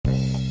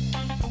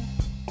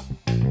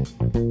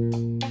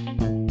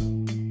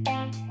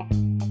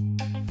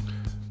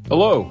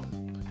Hello,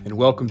 and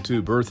welcome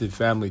to Birthing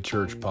Family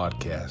Church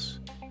Podcast.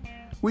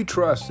 We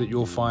trust that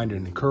you'll find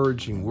an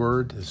encouraging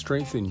word to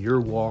strengthen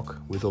your walk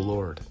with the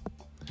Lord.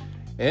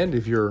 And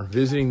if you're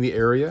visiting the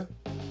area,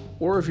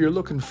 or if you're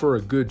looking for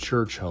a good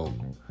church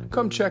home,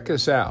 come check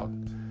us out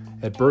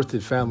at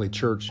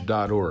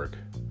birthedfamilychurch.org.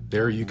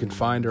 There you can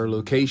find our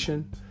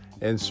location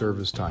and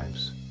service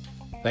times.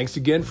 Thanks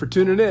again for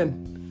tuning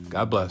in.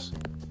 God bless.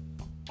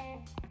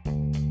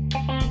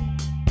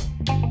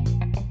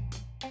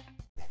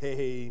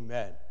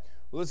 Amen.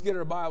 Well, let's get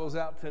our Bibles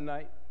out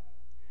tonight.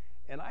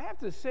 And I have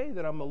to say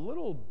that I'm a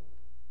little,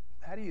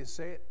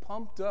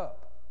 pumped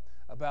up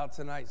about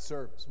tonight's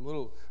service. I'm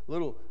a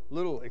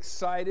little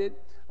excited,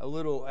 a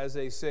little, as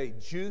they say,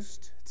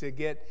 juiced to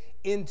get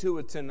into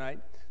it tonight.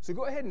 So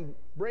go ahead and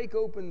break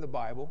open the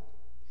Bible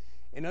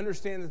and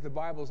understand that the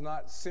Bible is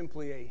not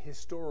simply a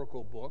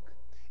historical book.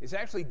 It's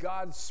actually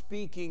God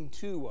speaking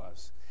to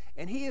us.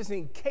 And He is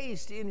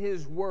encased in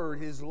His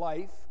Word, His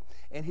life,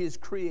 and His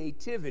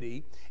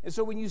creativity. And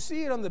so when you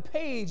see it on the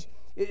page,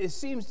 it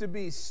seems to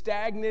be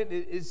stagnant,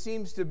 it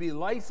seems to be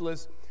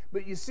lifeless,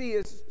 but you see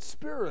it's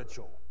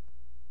spiritual.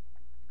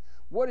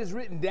 What is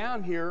written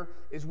down here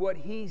is what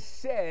He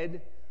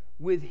said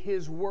with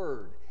His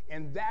Word.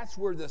 And that's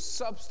where the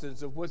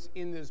substance of what's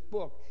in this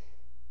book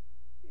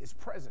is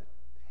present.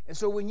 And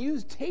so when you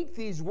take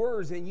these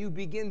words and you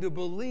begin to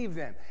believe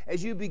them,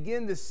 as you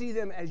begin to see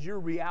them as your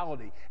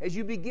reality, as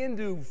you begin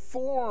to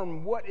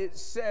form what it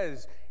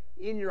says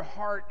in your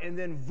heart and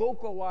then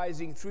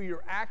vocalizing through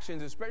your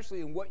actions,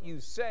 especially in what you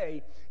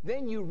say,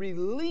 then you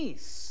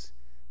release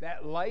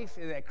that life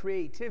and that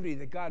creativity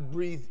that God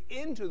breathed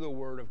into the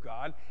Word of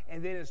God,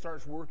 and then it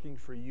starts working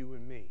for you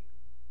and me.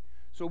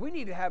 So we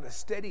need to have a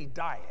steady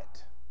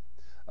diet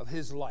of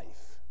His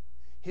life,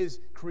 His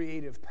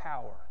creative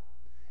power.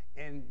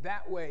 And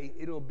that way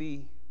it'll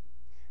be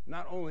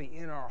not only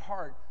in our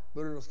heart,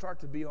 but it'll start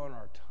to be on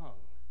our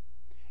tongue.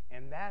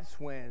 And that's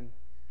when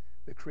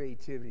the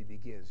creativity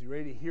begins. You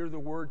ready to hear the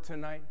word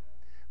tonight?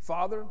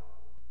 Father,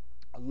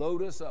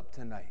 load us up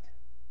tonight.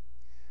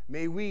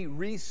 May we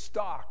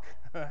restock,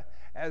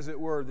 as it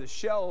were, the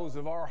shelves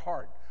of our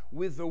heart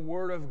with the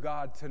Word of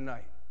God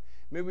tonight.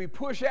 May we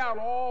push out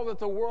all that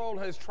the world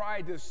has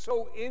tried to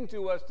sow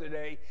into us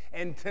today.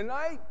 And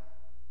tonight,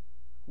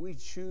 we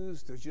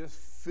choose to just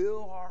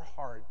fill our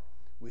heart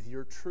with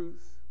your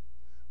truth,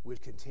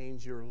 which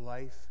contains your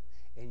life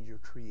and your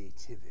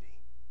creativity.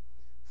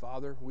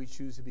 Father, we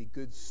choose to be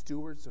good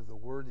stewards of the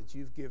word that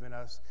you've given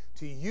us,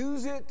 to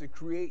use it to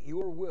create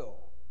your will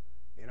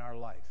in our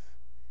life.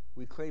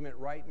 We claim it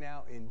right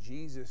now in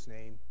Jesus'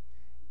 name.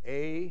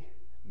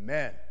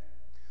 Amen.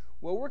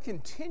 Well, we're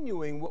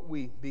continuing what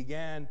we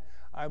began,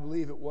 I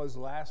believe it was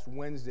last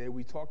Wednesday.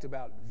 We talked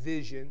about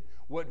vision,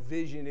 what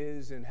vision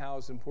is and how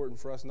it's important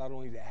for us not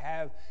only to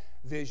have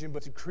vision,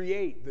 but to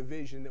create the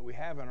vision that we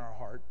have in our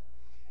heart.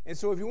 And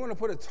so if you want to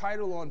put a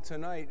title on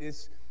tonight,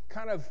 it's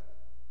kind of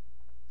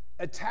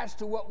attached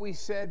to what we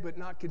said, but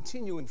not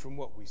continuing from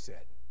what we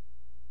said.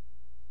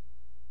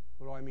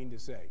 What do I mean to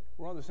say?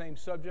 We're on the same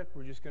subject.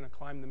 We're just going to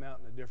climb the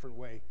mountain a different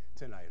way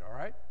tonight, all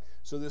right?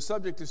 So the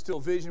subject is still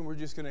vision. We're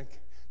just going to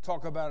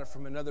talk about it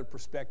from another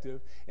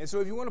perspective. And so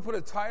if you want to put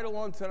a title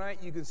on tonight,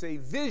 you can say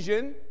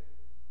vision.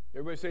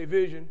 Everybody say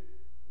vision.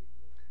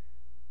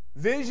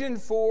 Vision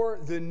for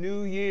the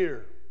new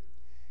year.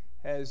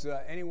 Has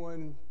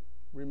anyone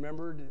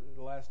remembered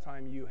the last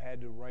time you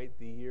had to write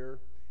the year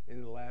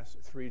in the last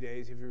 3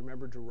 days? Have you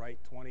remembered to write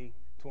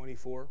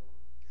 2024?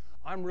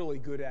 I'm really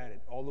good at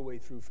it all the way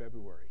through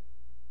February.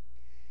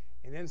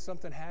 And then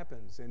something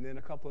happens, and then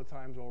a couple of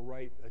times I'll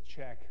write a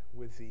check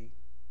with the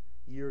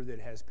year that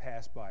has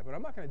passed by. But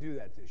I'm not going to do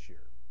that this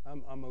year.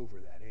 I'm over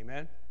that,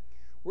 amen?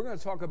 We're going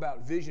to talk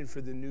about vision for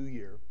the new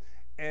year.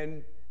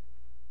 And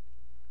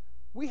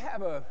we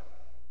have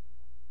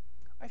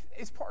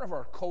it's part of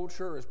our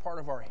culture, it's part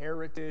of our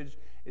heritage,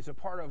 it's a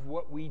part of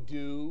what we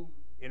do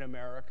in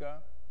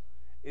America,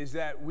 is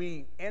that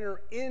we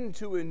enter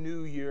into a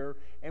new year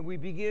and we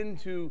begin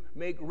to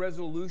make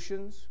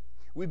resolutions.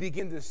 We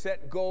begin to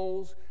set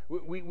goals.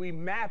 We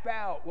map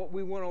out what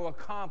we want to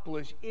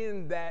accomplish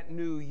in that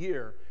new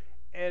year.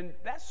 And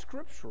that's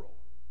scriptural.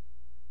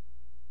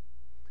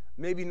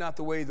 Maybe not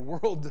the way the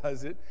world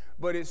does it,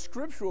 but it's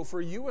scriptural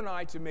for you and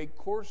I to make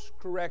course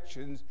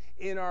corrections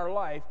in our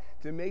life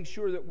to make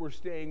sure that we're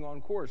staying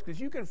on course. Because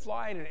you can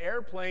fly in an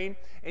airplane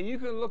and you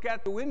can look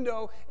out the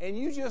window and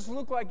you just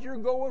look like you're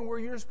going where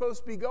you're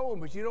supposed to be going,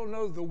 but you don't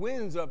know the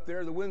winds up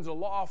there, the winds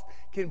aloft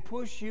can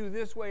push you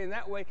this way and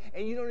that way,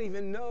 and you don't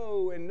even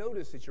know and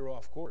notice that you're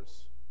off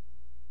course.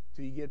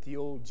 Till you get the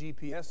old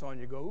GPS on,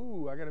 you go,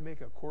 ooh, I got to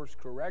make a course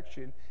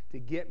correction to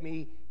get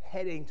me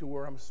heading to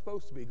where I'm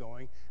supposed to be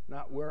going,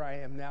 not where I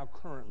am now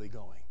currently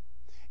going.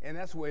 And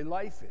that's the way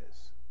life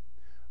is.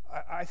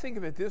 I think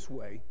of it this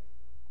way.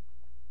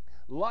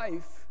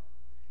 Life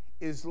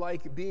is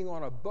like being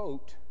on a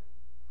boat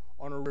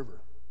on a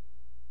river.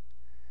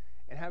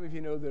 And how many of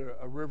you know that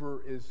a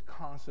river is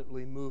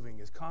constantly moving,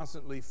 is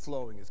constantly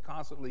flowing, is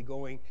constantly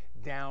going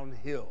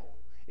downhill,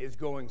 is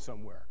going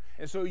somewhere?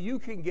 And so you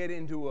can get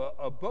into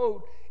a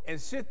boat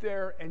and sit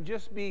there and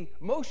just be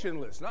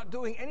motionless, not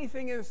doing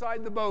anything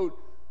inside the boat,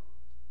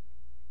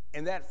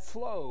 and that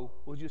flow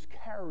will just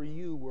carry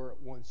you where it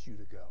wants you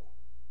to go.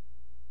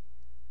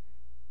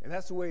 And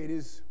that's the way it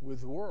is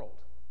with the world.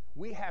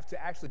 We have to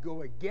actually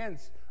go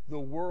against the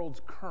world's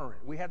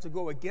current. We have to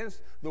go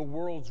against the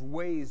world's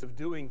ways of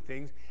doing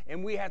things,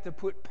 and we have to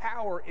put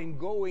power in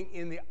going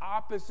in the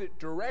opposite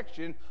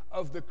direction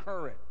of the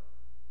current.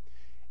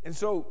 And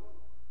so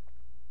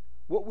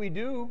what we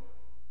do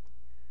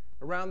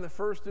around the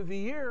first of the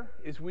year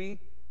is we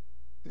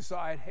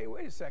decide, hey,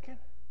 wait a second.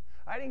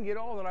 I didn't get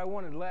all that I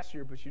wanted last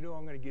year, but you know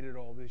I'm going to get it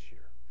all this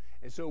year.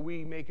 And so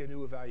we make a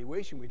new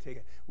evaluation. We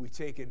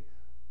take it,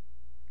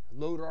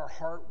 load our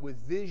heart with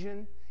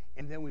vision,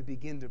 and then we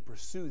begin to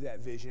pursue that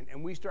vision.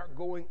 And we start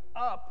going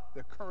up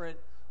the current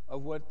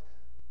of what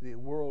the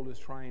world is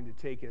trying to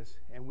take us,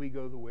 and we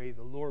go the way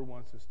the Lord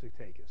wants us to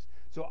take us.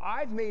 So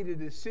I've made a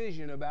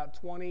decision about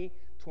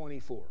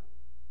 2024.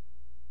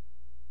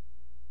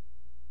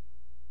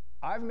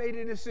 I've made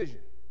a decision.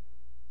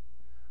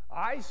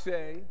 I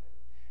say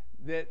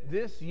that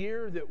this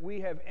year that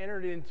we have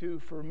entered into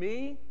for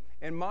me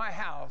and my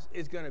house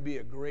is going to be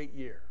a great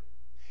year.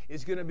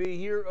 It's going to be a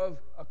year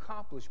of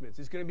accomplishments.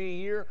 It's going to be a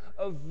year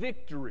of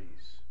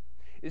victories.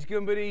 It's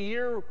going to be a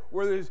year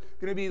where there's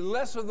going to be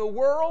less of the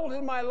world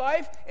in my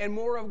life and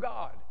more of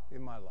God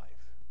in my life.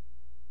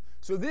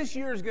 So this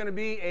year is going to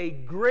be a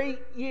great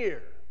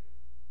year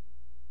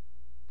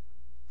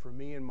for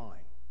me and mine.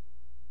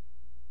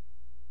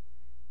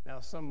 Now,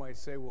 some might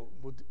say, well,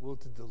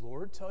 did the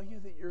Lord tell you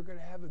that you're going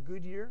to have a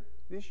good year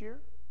this year?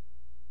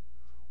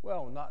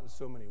 Well, not in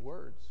so many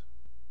words.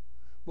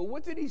 But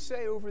what did he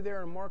say over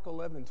there in Mark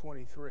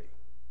 11:23?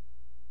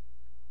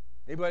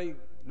 Anybody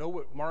know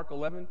what Mark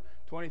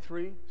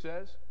 11:23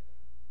 says?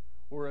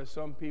 Or as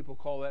some people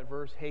call that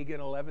verse,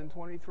 Hagen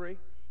 11:23?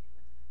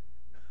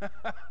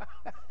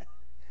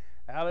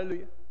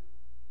 Hallelujah.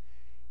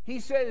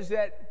 He says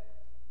that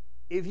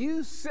if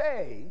you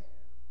say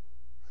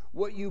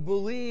what you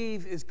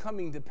believe is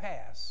coming to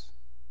pass,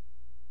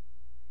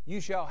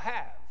 you shall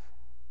have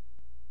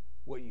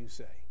what you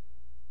say.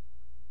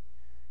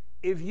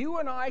 If you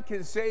and I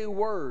can say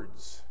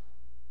words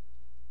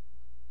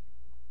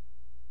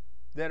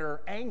that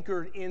are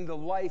anchored in the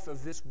life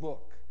of this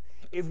book,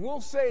 if we'll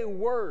say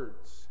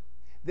words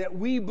that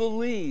we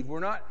believe, we're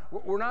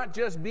not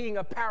just being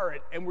a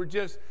parrot and we're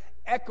just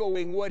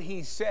echoing what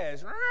he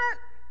says. What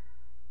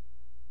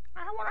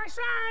I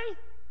say.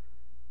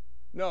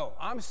 No,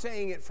 I'm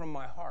saying it from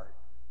my heart.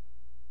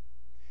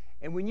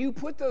 And when you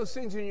put those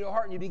things in your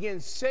heart and you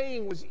begin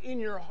saying what's in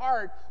your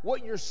heart,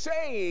 what you're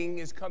saying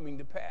is coming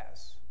to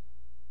pass.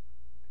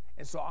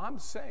 And so I'm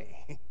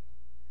saying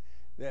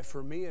that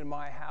for me and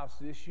my house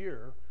this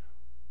year,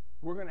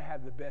 we're going to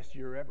have the best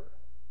year ever.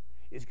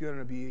 It's going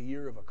to be a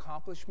year of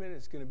accomplishment.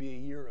 It's going to be a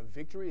year of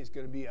victory. It's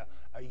going to be a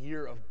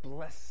year of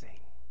blessing.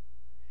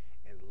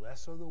 And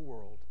less of the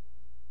world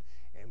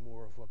and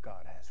more of what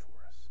God has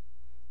for us.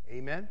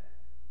 Amen?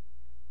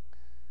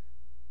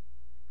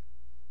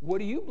 What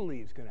do you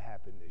believe is going to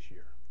happen this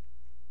year?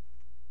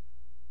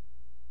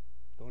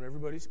 Don't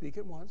everybody speak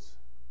at once.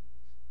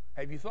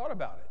 Have you thought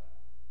about it?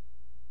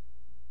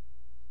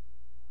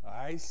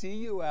 I see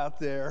you out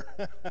there.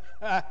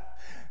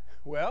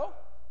 Well,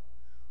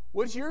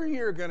 what's your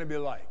year going to be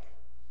like?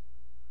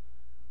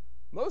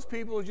 Most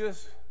people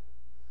just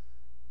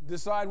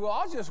decide, well,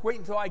 I'll just wait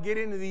until I get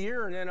into the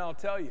year and then I'll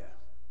tell you.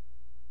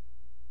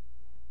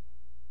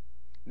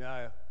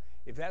 Now,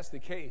 if that's the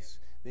case,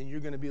 then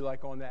you're going to be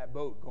like on that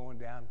boat going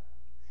down.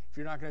 If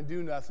you're not going to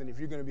do nothing, if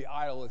you're going to be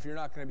idle, if you're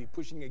not going to be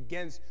pushing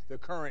against the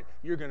current,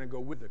 you're going to go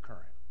with the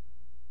current.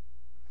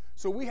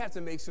 So we have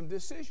to make some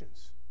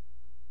decisions.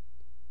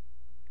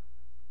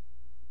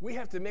 We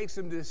have to make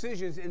some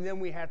decisions, and then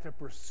we have to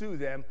pursue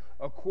them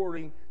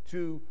according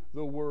to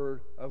the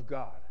Word of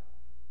God.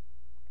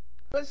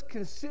 Let's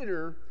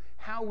consider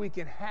how we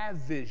can have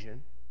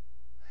vision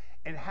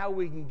and how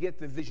we can get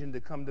the vision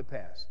to come to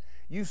pass.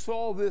 You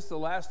saw this the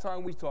last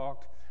time we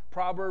talked,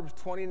 Proverbs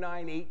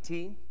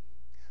 29:18.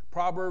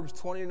 Proverbs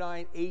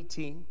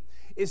 29:18.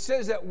 It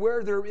says that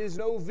where there is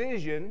no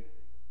vision,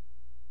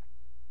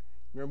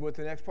 remember what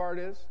the next part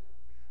is?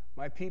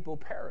 My people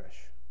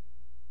perish.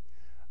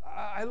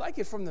 I like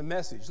it from the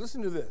Message.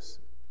 Listen to this.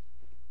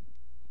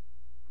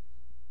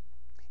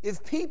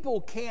 If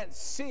people can't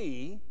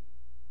see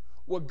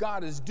what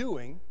God is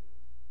doing,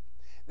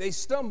 they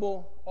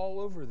stumble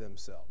all over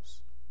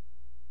themselves.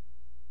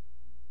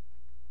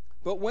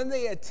 But when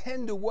they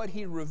attend to what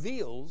he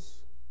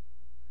reveals,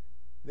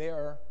 they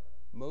are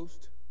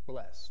most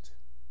blessed.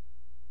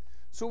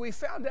 So we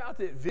found out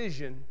that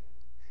vision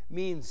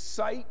means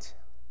sight,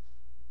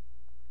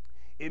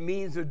 it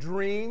means a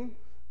dream,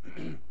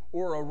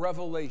 or a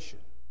revelation.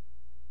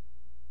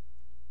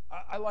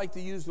 I like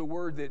to use the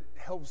word that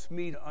helps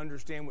me to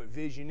understand what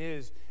vision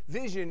is.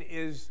 Vision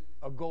is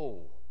a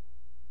goal.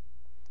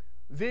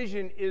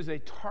 Vision is a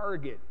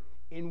target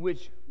in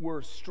which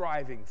we're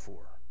striving for.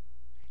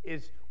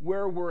 It's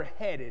where we're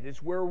headed.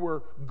 It's where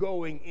we're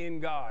going in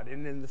God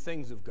and in the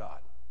things of God.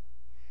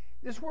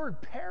 This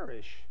word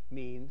perish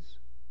means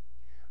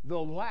the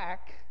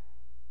lack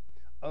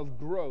of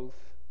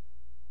growth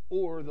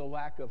or the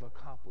lack of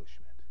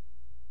accomplishment.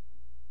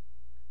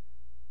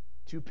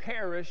 To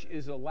perish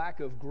is a lack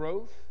of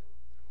growth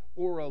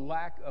or a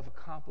lack of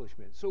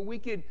accomplishment. So we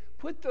could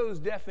put those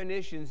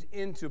definitions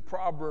into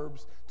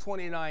Proverbs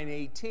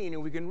 29:18,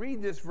 and we can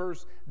read this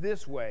verse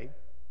this way.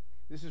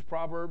 This is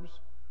Proverbs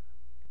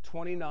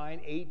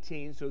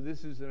 29:18, so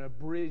this is an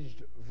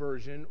abridged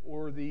version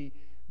or the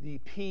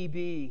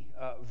PB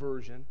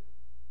version.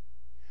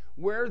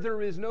 Where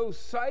there is no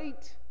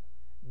sight,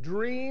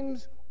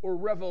 dreams, or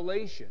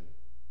revelation,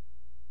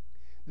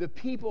 the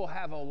people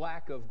have a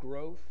lack of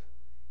growth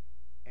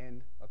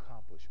and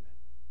accomplishment.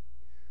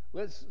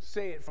 Let's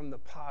say it from the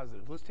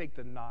positive. Let's take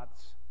the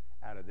knots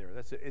out of there.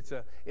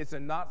 It's a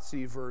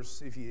Nazi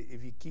verse if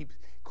you keep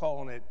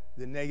calling it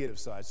the negative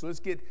side. So let's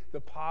get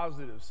the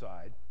positive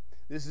side.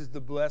 This is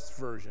the blessed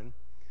version.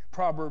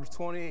 Proverbs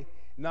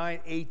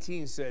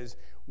 29:18 says,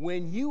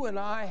 when you and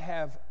I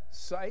have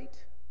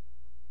sight,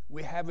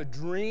 we have a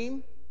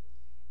dream,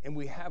 and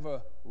we have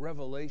a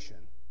revelation,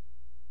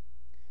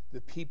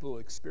 the people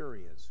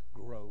experience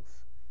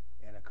growth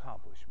and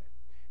accomplishment.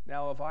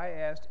 Now, if I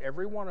asked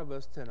every one of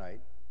us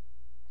tonight,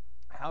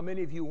 how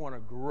many of you want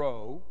to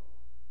grow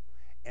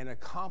and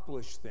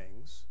accomplish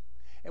things?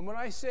 And when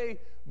I say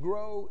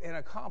grow and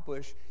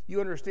accomplish, you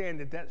understand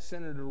that that's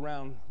centered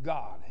around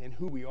God and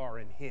who we are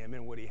in Him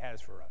and what He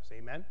has for us.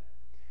 Amen?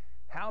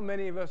 How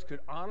many of us could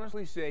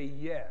honestly say,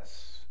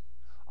 yes,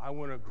 I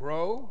want to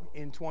grow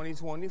in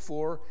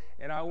 2024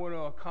 and I want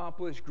to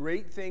accomplish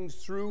great things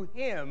through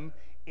Him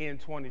in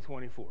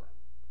 2024?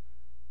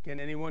 Can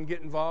anyone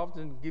get involved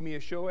and give me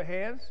a show of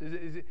hands?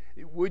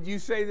 Would you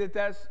say that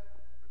that's...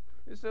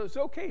 It's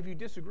okay if you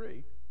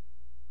disagree.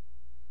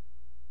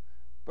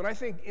 But I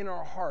think in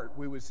our heart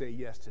we would say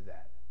yes to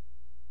that,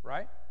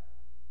 right?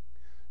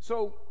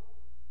 So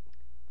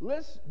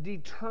let's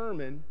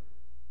determine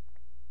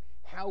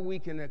how we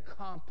can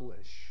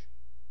accomplish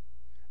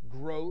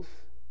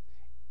growth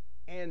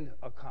and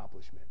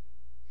accomplishment.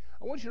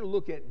 I want you to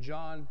look at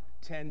John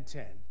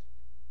 10:10.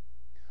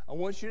 I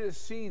want you to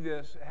see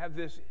this, have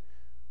this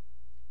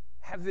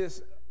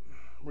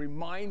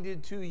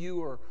reminded to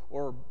you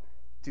or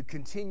to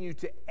continue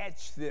to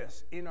etch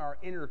this in our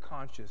inner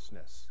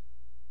consciousness.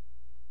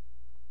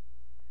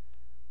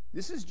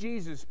 This is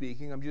Jesus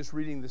speaking. I'm just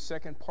reading the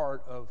second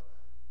part of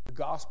the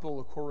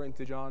Gospel according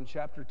to John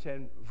chapter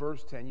 10,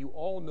 verse 10. You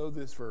all know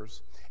this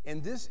verse.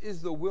 And this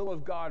is the will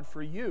of God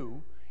for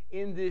you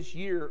in this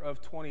year of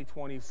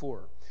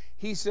 2024.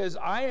 He says,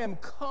 I am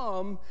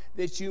come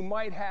that you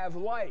might have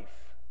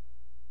life.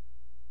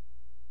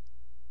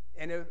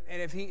 And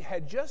if he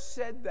had just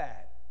said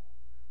that,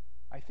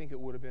 I think it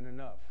would have been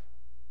enough.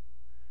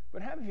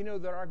 But how many of you know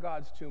that our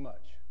God's too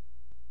much?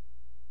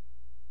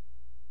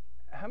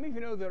 How many of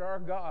you know that our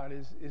God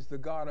is the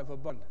God of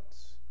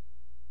abundance?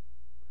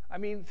 I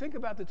mean, think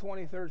about the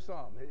 23rd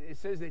Psalm. It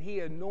says that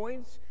He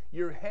anoints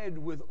your head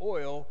with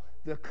oil,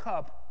 the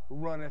cup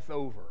runneth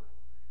over.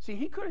 See,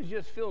 He could have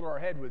just filled our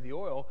head with the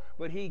oil,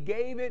 but He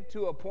gave it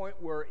to a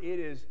point where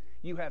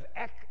you have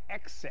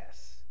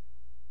excess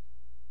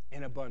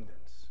and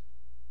abundance.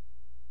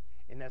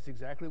 And that's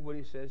exactly what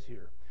He says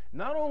here.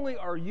 Not only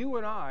are you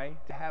and I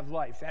to have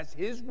life, that's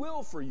His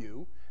will for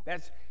you,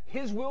 that's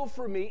His will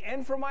for me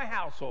and for my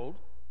household.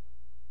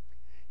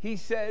 He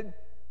said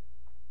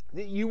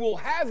that you will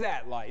have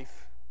that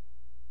life,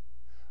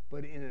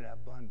 but in an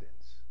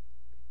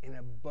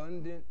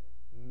abundant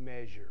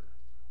measure,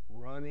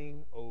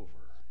 running over.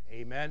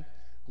 Amen?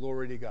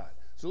 Glory to God.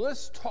 So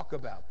let's talk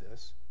about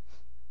this.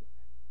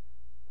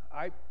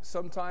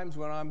 Sometimes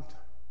when I'm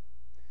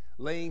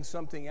laying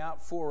something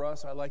out for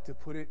us, I like to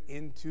put it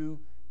into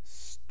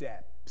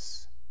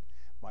steps.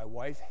 My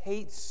wife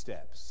hates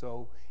steps,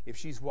 so if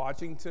she's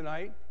watching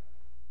tonight,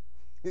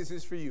 this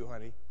is for you,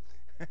 honey.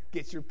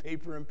 Get your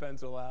paper and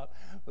pencil out.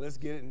 Let's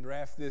get it and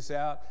draft this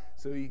out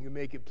so you can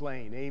make it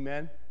plain.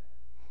 Amen?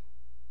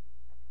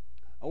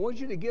 I want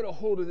you to get a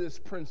hold of this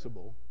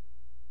principle.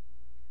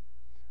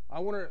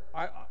 I'm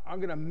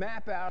going to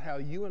map out how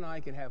you and I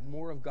can have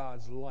more of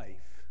God's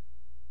life.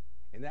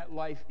 And that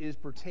life is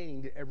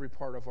pertaining to every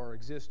part of our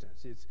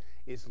existence.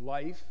 It's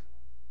life,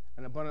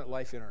 an abundant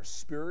life in our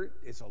spirit.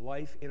 It's a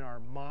life in our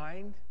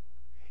mind.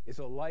 It's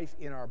a life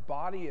in our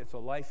body. It's a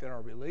life in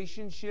our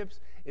relationships.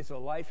 It's a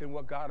life in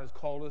what God has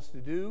called us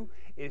to do.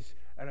 It's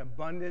an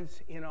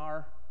abundance in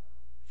our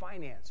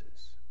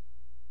finances.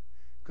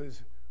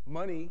 Because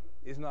money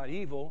is not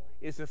evil.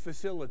 It's a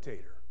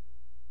facilitator.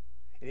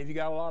 And if you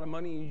got a lot of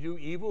money and you do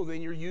evil,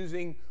 then you're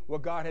using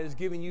what God has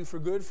given you for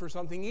good for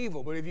something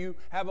evil. But if you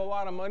have a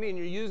lot of money and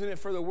you're using it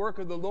for the work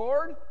of the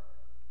Lord,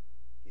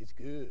 it's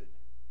good.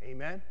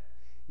 Amen?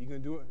 You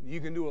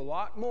can do a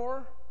lot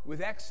more with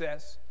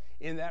excess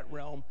in that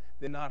realm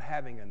than not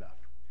having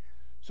enough.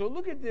 So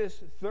look at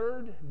this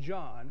 3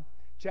 John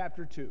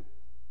chapter 2.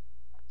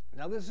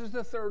 Now, this is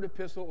the third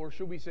epistle, or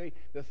should we say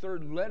the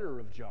third letter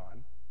of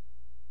John,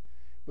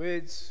 but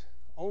it's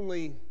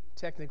only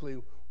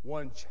technically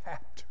one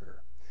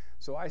chapter.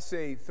 So I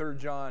say 3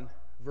 John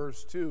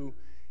verse 2.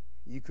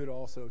 You could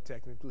also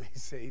technically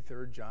say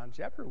 3 John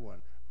chapter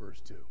 1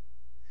 verse 2.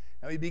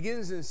 Now he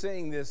begins in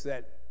saying this,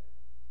 that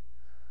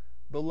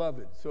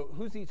beloved. So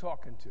who's he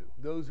talking to?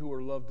 Those who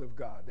are loved of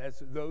God.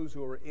 That's those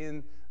who are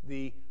in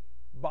the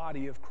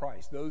body of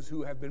Christ, those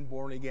who have been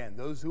born again,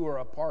 those who are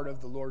a part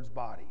of the Lord's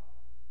body.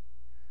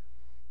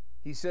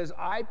 He says,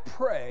 I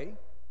pray.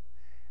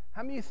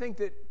 How many of you think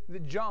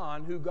that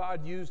John, who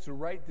God used to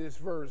write this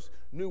verse,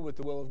 knew what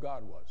the will of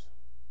God was?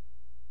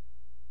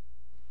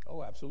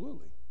 Oh,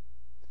 absolutely.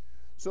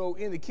 So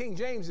in the King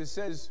James,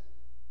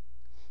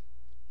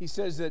 he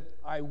says that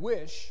I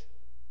wish,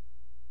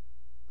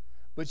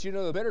 but you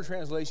know, the better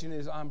translation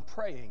is I'm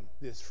praying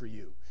this for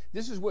you.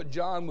 This is what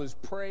John was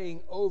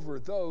praying over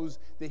those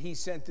that he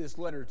sent this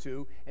letter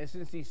to. And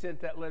since he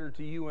sent that letter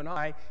to you and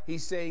I,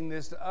 he's saying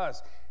this to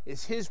us.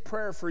 It's his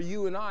prayer for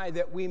you and I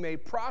that we may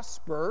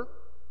prosper.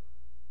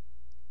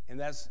 And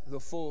that's the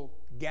full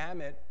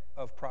gamut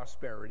of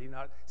prosperity,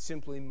 not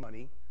simply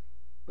money,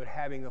 but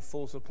having a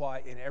full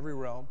supply in every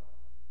realm.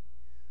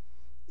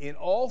 In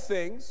all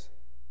things,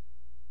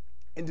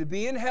 and to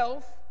be in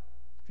health.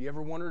 If you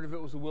ever wondered if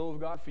it was the will of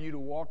God for you to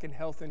walk in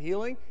health and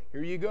healing,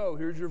 here you go.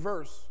 Here's your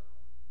verse.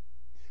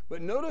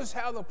 But notice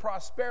how the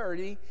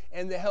prosperity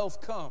and the health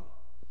come.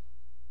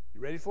 You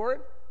ready for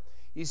it?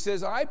 He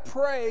says, I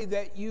pray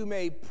that you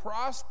may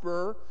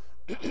prosper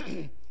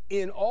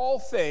in all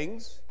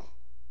things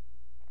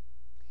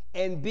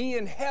and be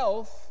in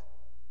health.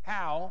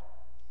 How?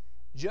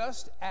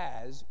 Just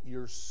as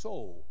your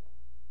soul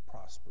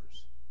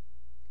prospers.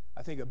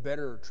 I think a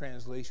better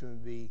translation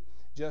would be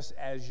just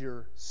as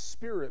your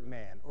spirit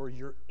man or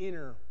your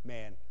inner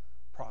man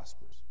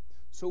prospers.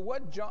 So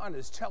what John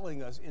is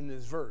telling us in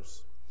this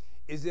verse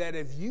is that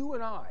if you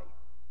and I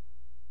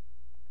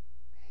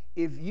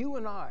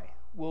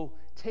will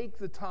take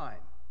the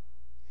time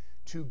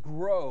to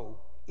grow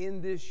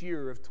in this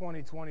year of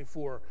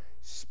 2024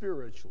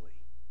 spiritually,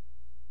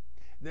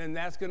 then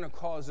that's going to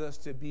cause us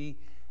to be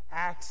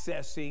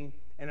accessing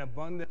an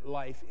abundant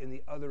life in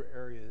the other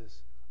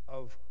areas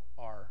of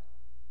our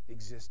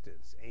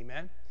existence.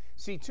 Amen?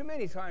 See, too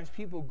many times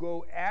people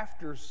go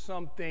after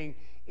something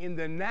in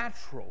the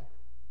natural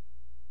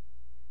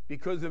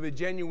because of a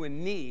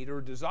genuine need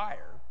or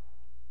desire,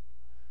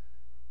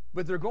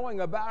 but they're going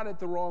about it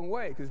the wrong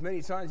way, because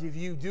many times if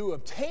you do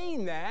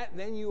obtain that,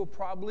 then you'll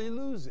probably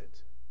lose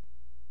it.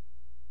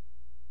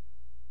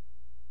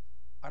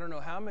 I don't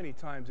know how many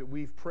times that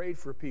we've prayed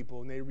for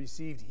people and they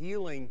received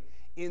healing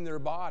in their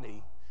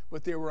body,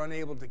 but they were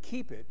unable to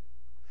keep it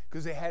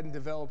because they hadn't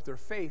developed their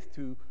faith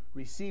to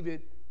receive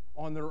it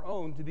on their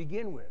own to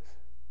begin with.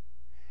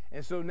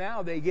 And so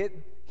now they get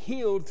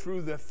healed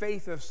through the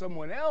faith of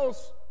someone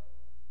else,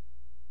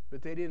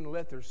 but they didn't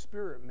let their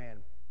spirit man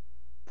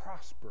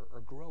prosper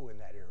or grow in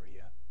that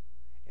area,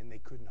 and they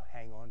couldn't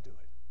hang on to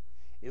it.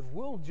 If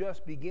we'll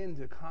just begin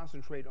to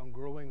concentrate on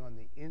growing on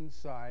the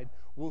inside,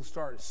 we'll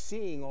start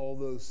seeing all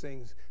those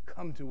things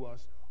come to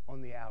us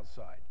on the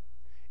outside.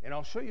 And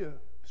I'll show you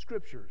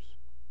scriptures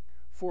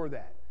for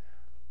that.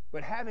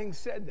 But having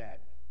said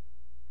that,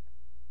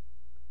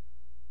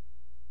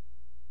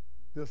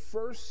 the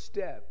first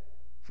step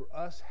for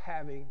us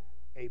having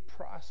a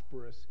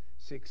prosperous,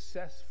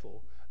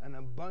 successful, an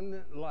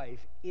abundant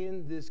life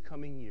in this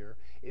coming year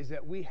is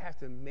that we have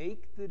to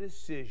make the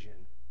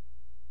decision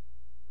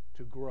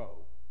to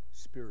grow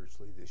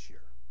spiritually this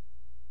year.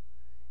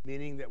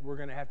 Meaning that we're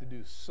going to have to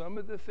do some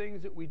of the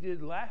things that we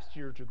did last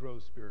year to grow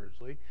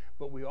spiritually,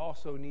 but we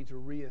also need to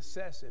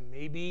reassess and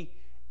maybe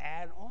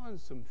add on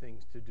some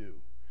things to do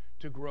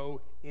to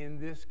grow in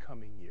this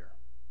coming year.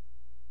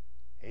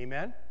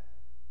 Amen?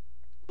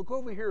 Look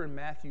over here in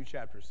Matthew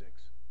chapter 6.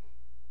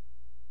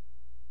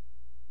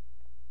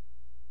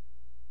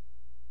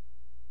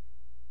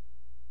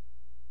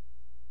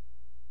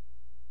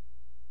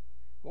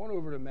 Going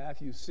over to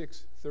Matthew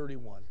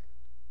 6:31.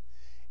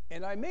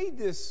 And I made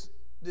this,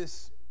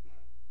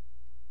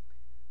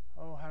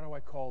 how do I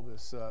call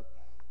this?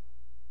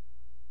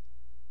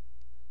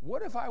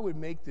 What if I would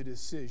make the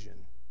decision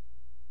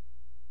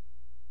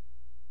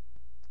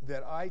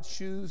that I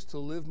choose to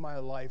live my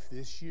life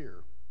this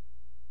year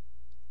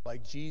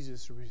like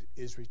Jesus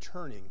is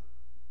returning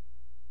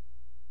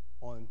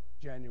on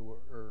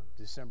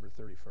December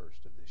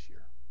 31st of this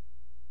year?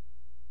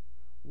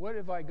 What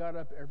if I got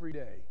up every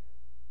day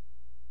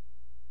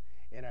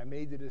and I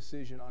made the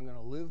decision, I'm going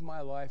to live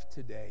my life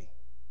today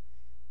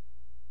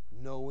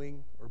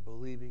knowing or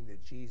believing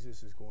that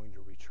Jesus is going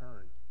to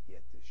return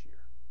yet this year?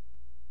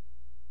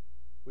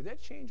 Would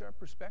that change our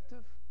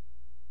perspective?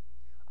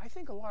 I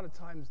think a lot of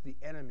times the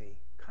enemy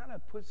kind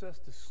of puts us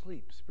to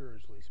sleep,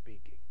 spiritually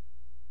speaking.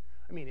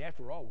 I mean,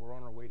 after all, we're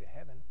on our way to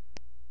heaven.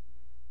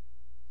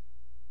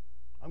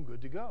 I'm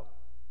good to go.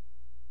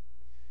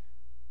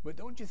 But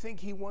don't you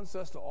think he wants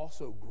us to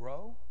also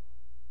grow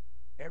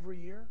every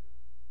year?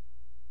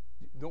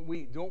 Don't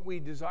we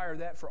desire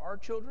that for our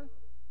children?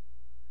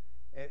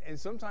 And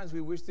sometimes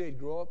we wish they'd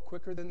grow up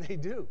quicker than they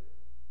do.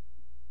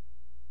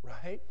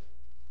 Right?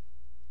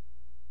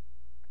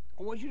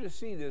 I want you to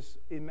see this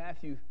in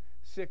Matthew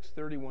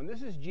 6:31.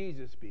 This is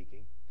Jesus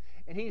speaking.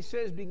 And he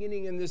says,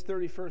 beginning in this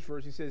 31st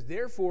verse, he says,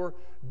 therefore,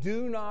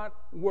 do not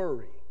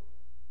worry.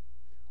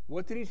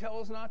 What did he tell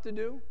us not to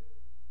do?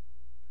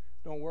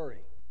 Don't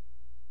worry.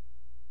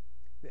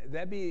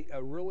 That'd be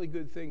a really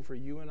good thing for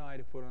you and I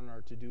to put on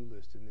our to-do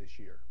list in this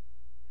year.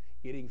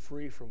 Getting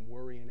free from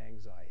worry and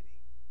anxiety.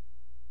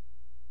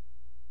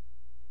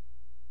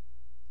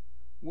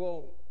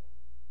 Well,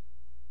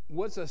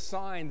 what's a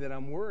sign that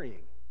I'm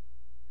worrying?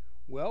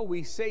 Well,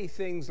 we say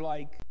things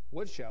like,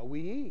 what shall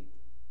we eat?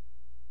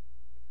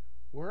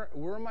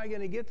 Where am I going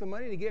to get the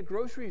money to get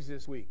groceries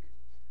this week?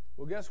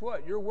 Well, guess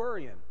what? You're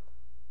worrying.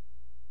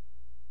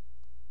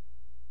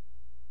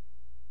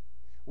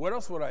 What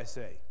else would I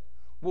say?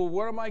 Well,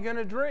 what am I going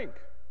to drink?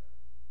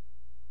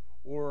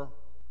 Or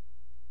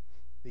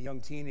the young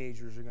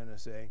teenagers are going to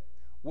say,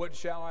 what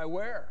shall I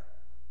wear?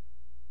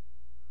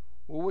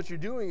 Well, what you're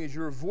doing is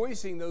you're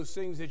voicing those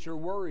things that you're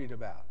worried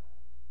about.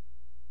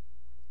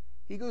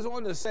 He goes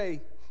on to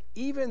say,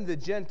 even the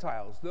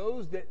Gentiles,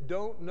 those that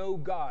don't know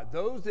God,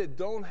 those that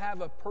don't have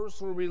a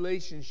personal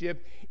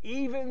relationship,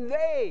 even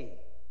they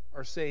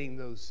are saying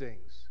those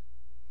things.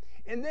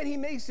 And then he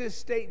makes this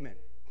statement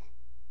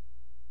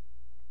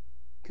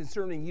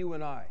concerning you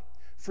and I.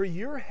 For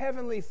your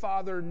heavenly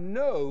Father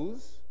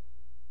knows,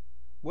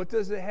 what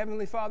does the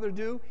heavenly Father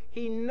do?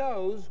 He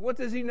knows, what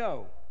does he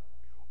know?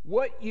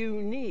 What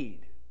you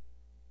need.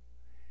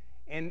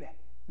 And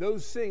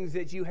those things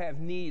that you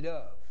have need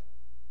of.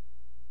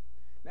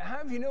 Now, how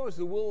have you know it's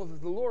the will of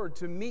the Lord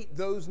to meet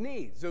those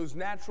needs, those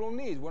natural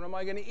needs? What am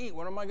I going to eat?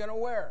 What am I going to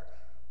wear?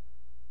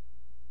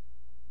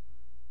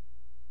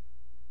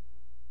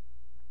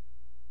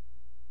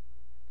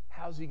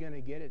 How's he going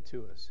to get it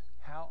to us?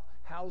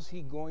 How's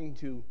he going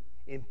to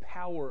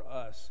empower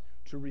us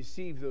to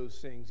receive those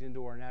things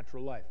into our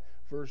natural life?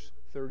 Verse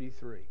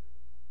 33.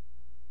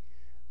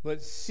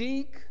 But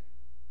seek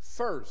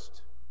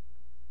first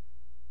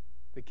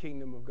the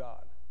kingdom of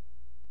God.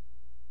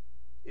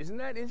 Isn't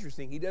that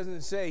interesting? He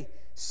doesn't say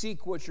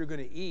seek what you're going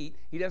to eat.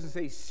 He doesn't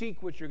say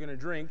seek what you're going to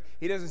drink.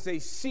 He doesn't say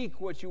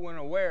seek what you want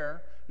to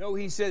wear. No,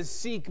 he says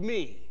seek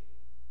me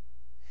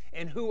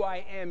and who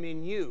I am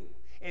in you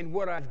and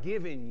what I've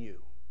given you.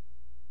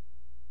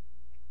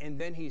 And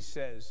then he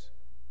says,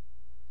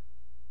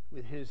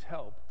 with his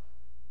help,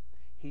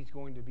 he's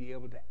going to be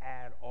able to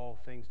add all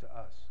things to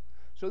us.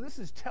 So this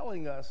is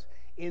telling us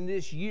in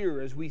this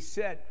year as we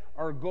set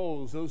our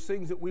goals, those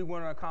things that we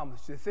want to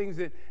accomplish, the things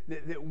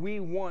that we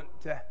want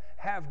to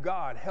have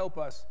God help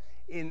us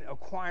in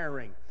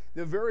acquiring.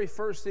 The very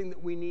first thing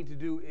that we need to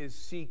do is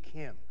seek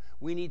him.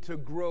 We need to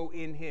grow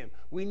in him.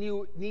 We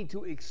need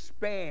to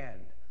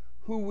expand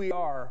who we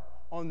are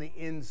on the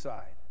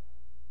inside.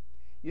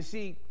 You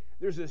see,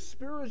 there's a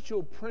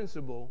spiritual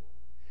principle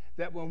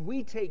that when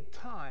we take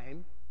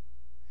time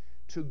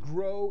to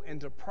grow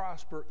and to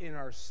prosper in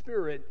our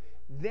spirit,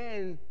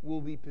 then we'll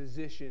be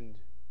positioned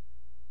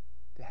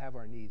to have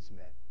our needs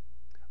met.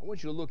 I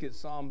want you to look at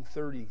Psalm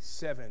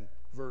 37,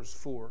 verse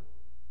 4.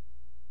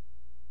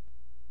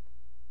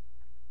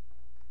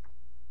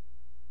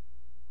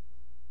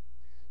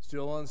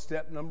 Still on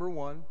step number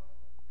 1.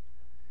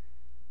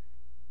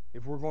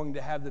 If we're going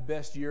to have the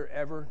best year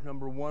ever,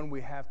 number 1,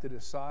 we have to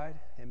decide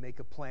and make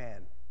a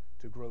plan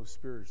to grow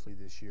spiritually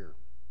this year.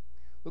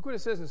 Look what it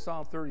says in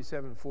Psalm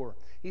 37, 4.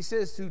 He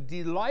says to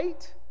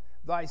delight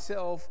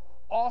thyself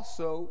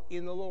also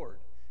in the Lord.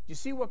 Do you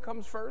see what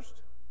comes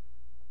first?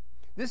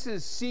 This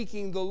is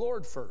seeking the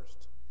Lord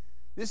first.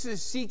 This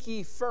is seek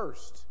ye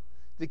first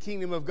the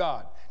kingdom of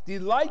God.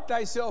 Delight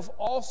thyself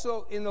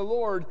also in the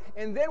Lord,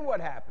 and then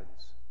what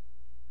happens?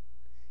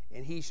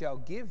 And he shall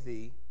give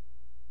thee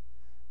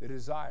the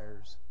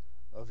desires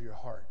of your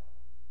heart.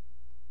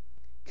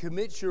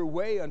 Commit your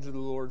way unto the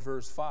Lord,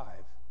 verse 5.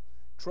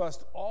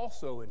 Trust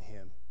also in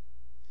him,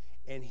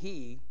 and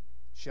he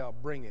shall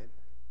bring it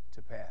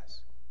to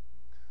pass.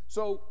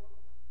 So,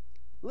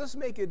 let's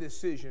make a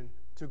decision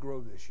to grow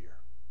this year.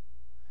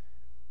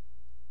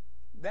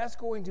 That's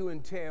going to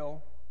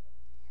entail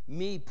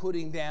me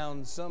putting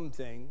down some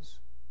things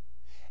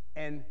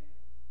and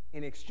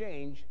in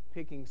exchange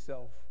picking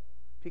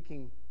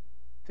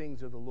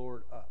things of the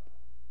Lord up.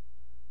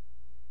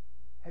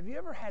 Have you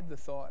ever had the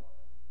thought,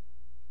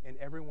 and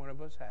every one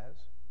of us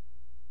has,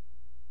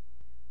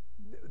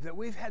 that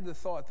we've had the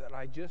thought that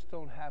I just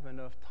don't have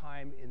enough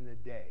time in the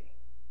day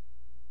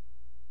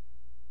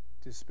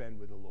to spend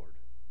with the Lord?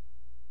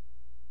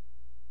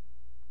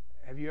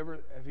 Have you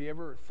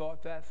ever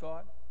thought that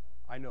thought?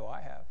 I know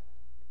I have.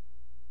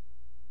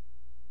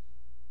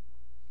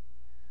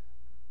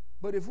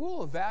 But if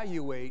we'll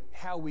evaluate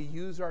how we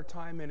use our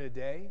time in a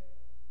day,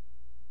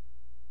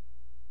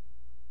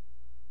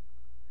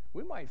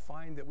 we might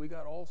find that we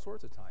got all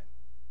sorts of time.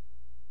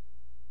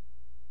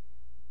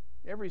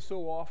 Every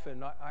so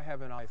often, I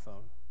have an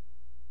iPhone.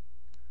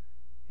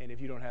 And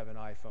if you don't have an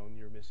iPhone,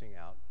 you're missing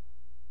out.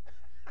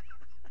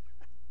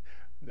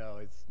 No,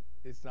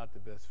 It's not the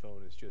best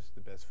phone, it's just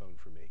the best phone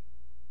for me.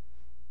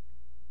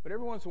 But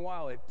every once in a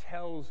while, it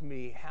tells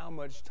me how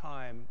much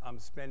time I'm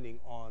spending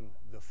on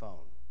the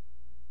phone.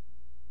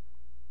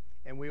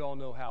 And we all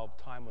know how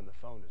time on the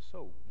phone is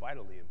so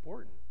vitally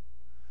important.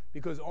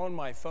 Because on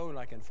my phone,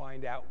 I can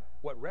find out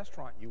what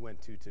restaurant you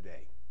went to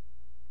today.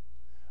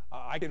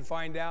 I can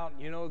find out,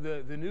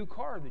 the new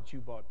car that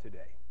you bought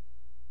today.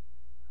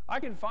 I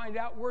can find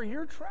out where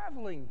you're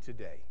traveling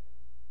today.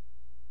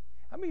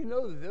 How many of you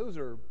know that those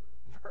are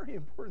very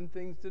important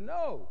things to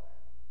know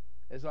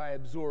as I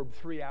absorb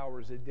 3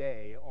 hours a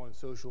day on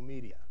social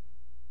media?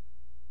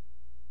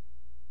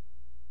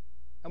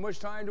 How much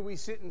time do we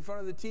sit in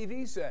front of the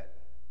TV set?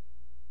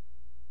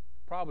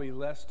 Probably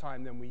less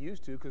time than we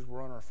used to because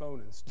we're on our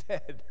phone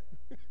instead.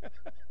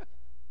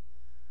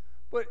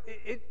 But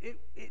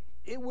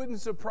it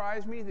wouldn't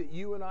surprise me that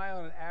you and I,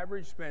 on an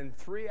average, spend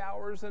 3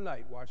 hours a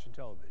night watching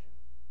television.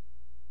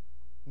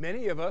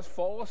 Many of us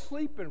fall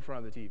asleep in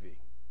front of the TV.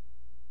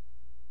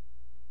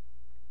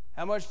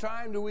 How much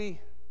time do we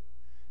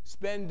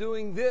spend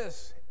doing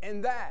this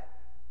and that,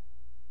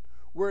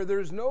 where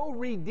there's no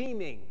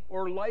redeeming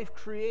or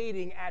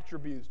life-creating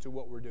attributes to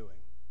what we're doing?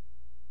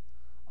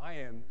 I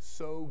am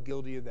so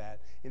guilty of that.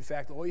 In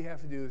fact, all you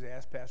have to do is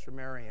ask Pastor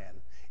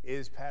Marianne,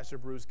 is Pastor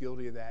Bruce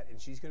guilty of that? And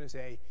she's going to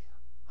say,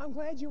 I'm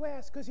glad you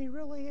asked, because he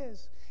really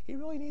is. He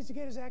really needs to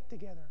get his act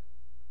together.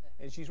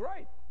 And she's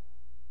right.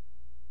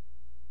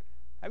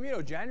 I mean,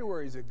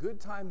 January is a good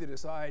time to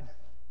decide,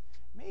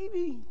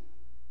 maybe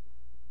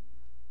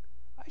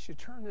I should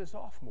turn this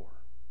off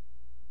more.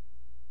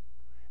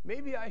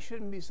 Maybe I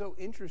shouldn't be so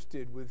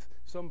interested with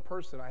some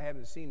person I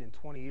haven't seen in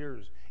 20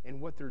 years and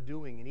what they're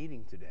doing and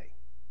eating today.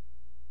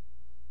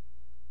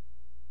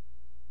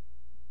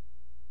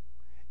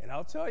 And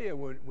I'll tell you,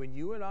 when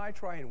you and I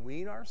try and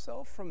wean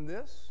ourselves from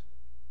this,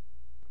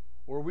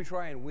 or we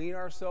try and wean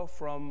ourselves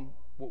from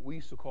what we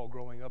used to call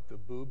growing up the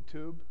boob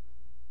tube,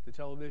 the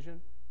television,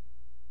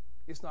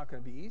 it's not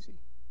going to be easy.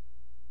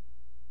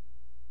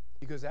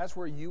 Because that's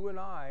where you and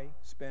I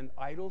spend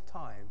idle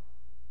time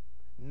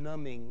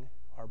numbing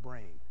our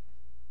brain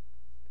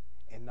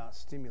and not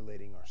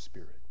stimulating our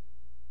spirit.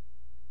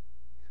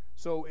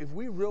 So if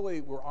we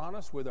really were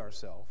honest with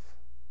ourselves,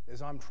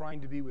 as I'm trying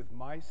to be with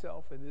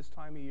myself in this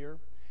time of year,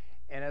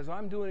 and as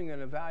I'm doing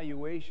an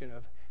evaluation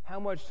of how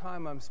much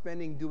time I'm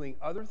spending doing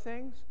other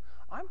things,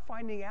 I'm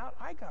finding out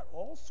I got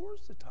all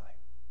sorts of time.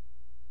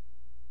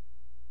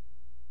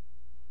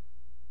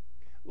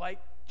 Like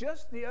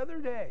just the other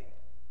day,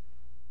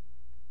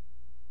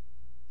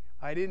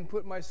 I didn't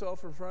put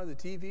myself in front of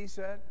the TV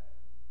set.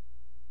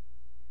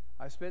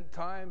 I spent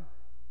time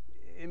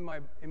in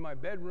my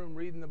bedroom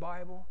reading the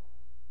Bible.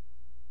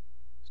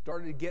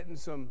 Started getting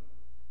some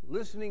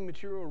listening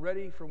material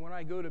ready for when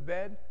I go to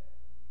bed.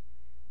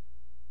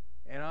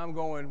 And I'm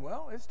going,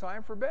 well, it's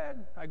time for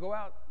bed. I go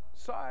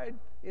outside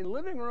in the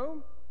living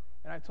room,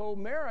 and I told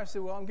Mary, I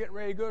said, well, I'm getting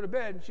ready to go to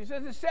bed. And she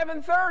says, it's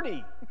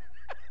 7:30.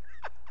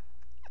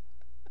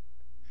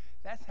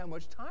 That's how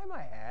much time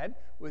I had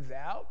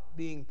without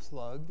being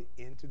plugged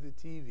into the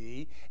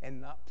TV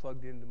and not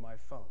plugged into my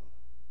phone.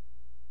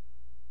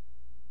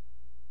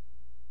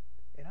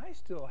 And I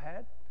still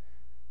had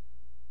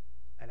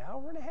an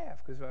hour and a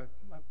half, because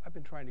I've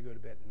been trying to go to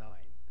bed at 9.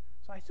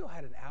 So I still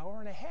had an hour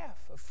and a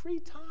half of free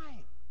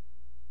time.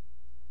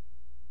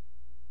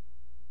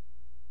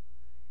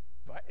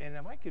 And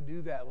if I could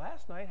do that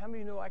last night, how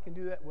many know I can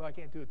do that? Well, I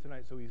can't do it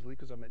tonight so easily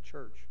because I'm at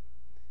church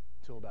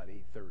until about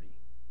 8:30.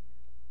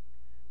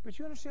 But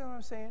you understand what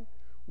I'm saying?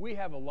 We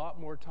have a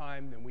lot more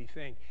time than we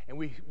think. And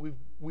we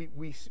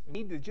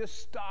need to just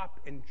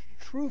stop and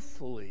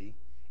truthfully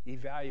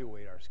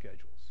evaluate our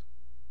schedules.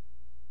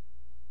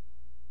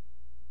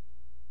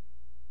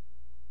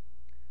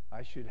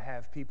 I should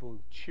have people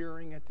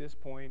cheering at this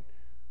point,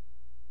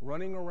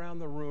 running around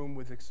the room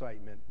with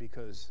excitement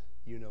because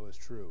you know it's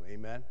true.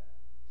 Amen?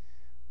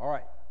 All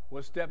right,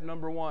 what's step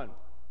number 1?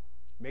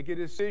 Make a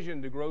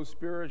decision to grow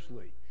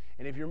spiritually.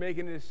 And if you're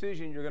making a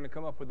decision, you're going to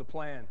come up with a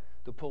plan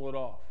to pull it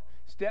off.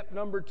 Step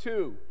number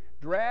 2,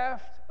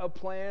 draft a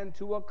plan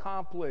to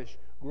accomplish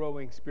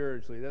growing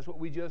spiritually. That's what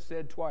we just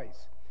said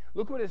twice.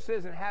 Look what it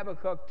says in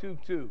Habakkuk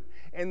 2:2.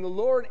 And the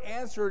Lord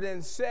answered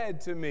and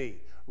said to me,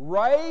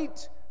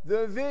 write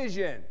the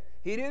vision.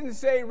 He didn't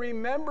say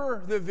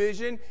remember the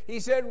vision.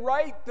 He said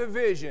write the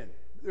vision.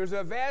 There's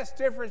a vast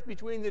difference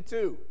between the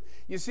two.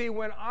 You see,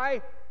 when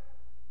I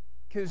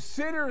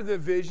consider the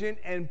vision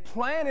and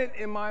plan it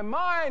in my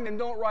mind and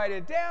don't write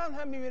it down,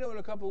 how many of you know in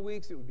a couple of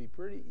weeks it would be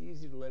pretty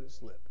easy to let it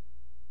slip?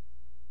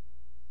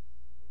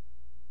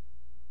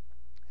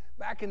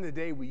 Back in the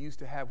day, we used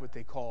to have what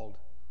they called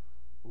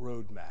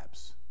road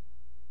maps.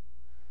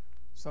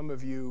 Some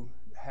of you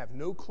have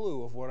no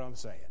clue of what I'm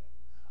saying.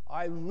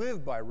 I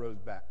live by road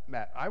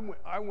map.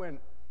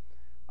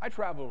 I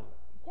traveled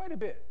quite a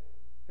bit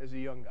as a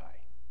young guy.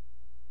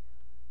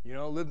 You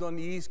know, lived on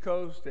the East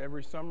Coast.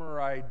 Every summer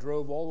I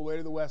drove all the way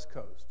to the West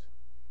Coast.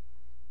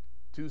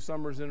 2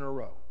 summers in a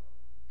row.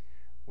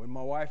 When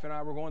my wife and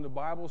I were going to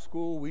Bible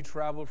school, we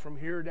traveled from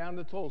here down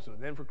to Tulsa.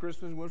 Then for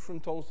Christmas, we went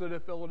from Tulsa to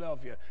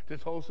Philadelphia, to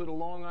Tulsa to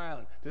Long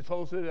Island, to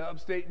Tulsa to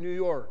upstate New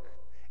York,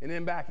 and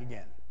then back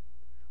again.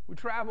 We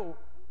traveled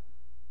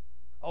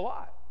a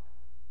lot.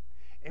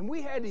 And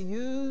we had to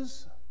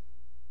use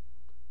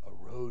a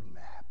road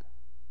map,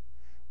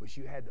 which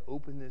you had to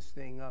open this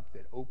thing up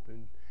that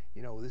opened,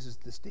 this is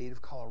the state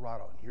of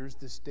Colorado, and here's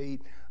the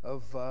state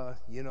of,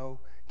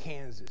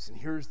 Kansas, and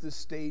here's the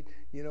state,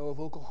 of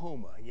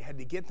Oklahoma. And you had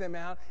to get them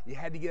out, you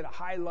had to get a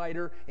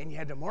highlighter, and you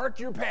had to mark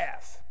your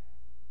path.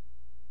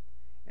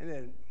 And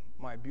then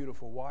my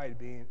beautiful wife,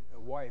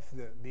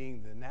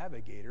 being the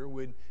navigator,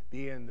 would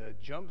be in the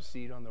jump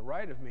seat on the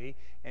right of me,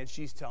 and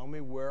she's telling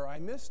me where I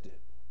missed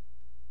it.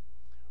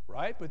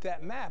 Right? But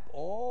that map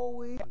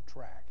always on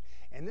track.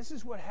 And this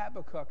is what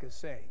Habakkuk is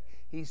saying.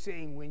 He's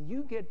saying when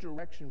you get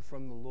direction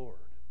from the Lord,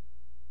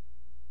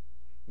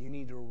 you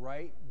need to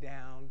write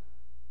down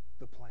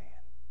the plan.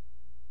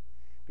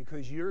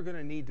 Because you're going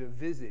to need to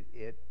visit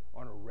it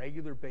on a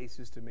regular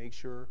basis to make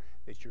sure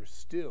that you're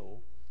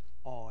still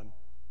on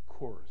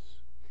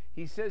course.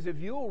 He says if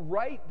you'll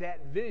write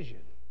that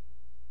vision,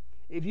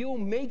 if you'll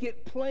make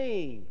it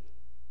plain,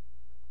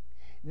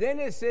 then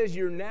it says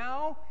you're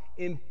now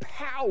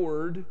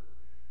empowered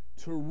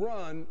to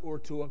run or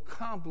to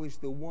accomplish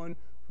the one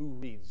who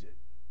reads it.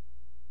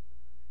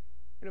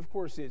 And of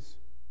course, it's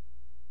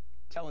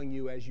telling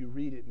you as you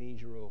read it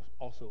means you're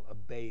also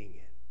obeying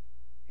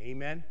it.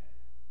 Amen?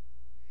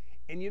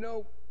 And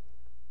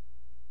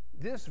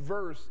this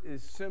verse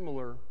is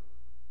similar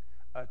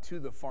to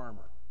the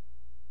farmer.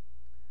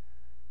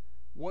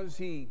 Once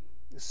he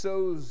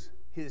sows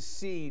his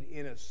seed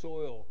in a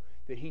soil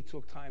that he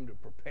took time to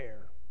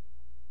prepare,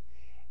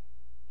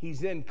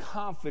 he's then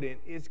confident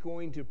it's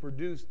going to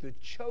produce the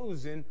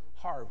chosen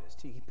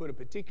harvest. He put a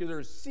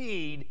particular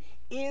seed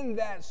in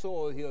that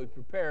soil he had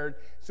prepared,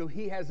 so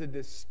he has a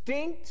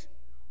distinct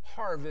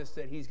harvest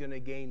that he's going to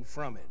gain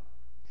from it.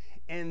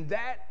 And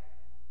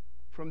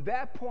from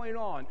that point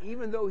on,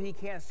 even though he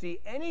can't see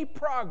any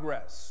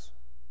progress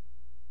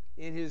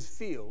in his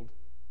field,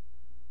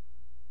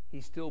 he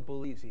still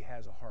believes he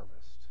has a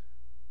harvest.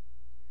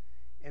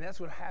 And that's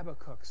what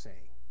Habakkuk's saying.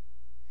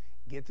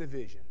 Get the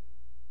vision.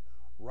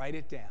 Write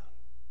it down.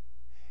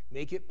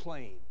 Make it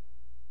plain.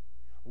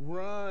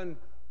 Run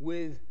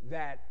with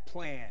that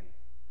plan.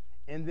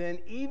 And then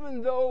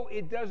even though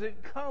it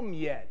doesn't come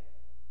yet,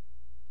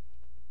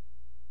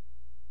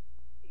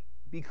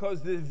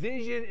 because the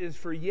vision is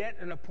for yet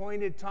an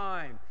appointed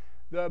time,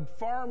 the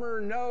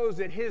farmer knows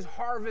that his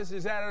harvest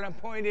is at an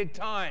appointed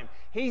time.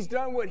 He's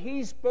done what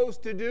he's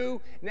supposed to do.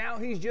 Now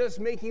he's just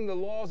making the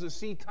laws of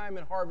seed time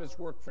and harvest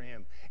work for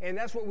him. And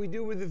that's what we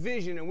do with the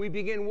vision, and we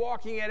begin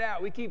walking it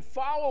out. We keep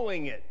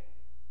following it.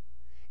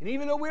 And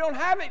even though we don't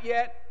have it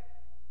yet,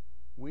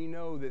 we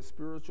know that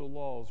spiritual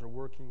laws are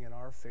working in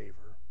our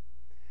favor.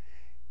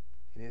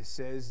 And it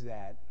says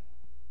that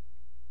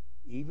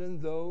even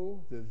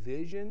though the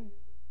vision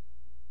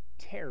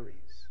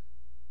tarries,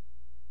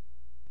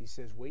 he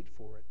says, wait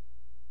for it.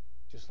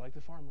 Just like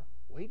the farmer,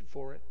 wait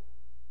for it.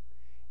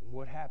 And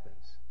what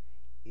happens?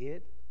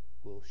 It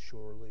will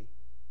surely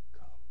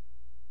come.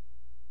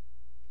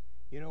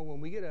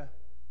 When we get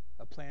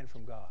a plan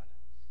from God,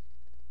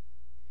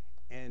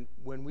 and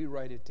when we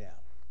write it down,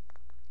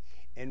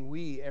 and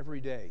we every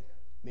day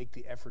make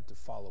the effort to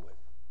follow it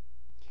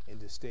and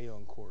to stay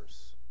on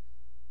course,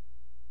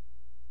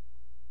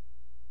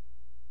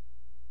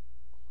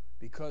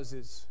 because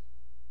it's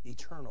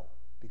eternal,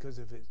 because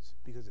it's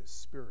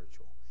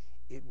spiritual,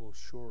 it will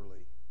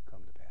surely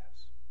come to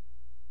pass.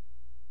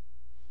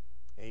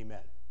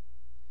 Amen.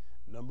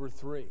 Number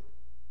 3,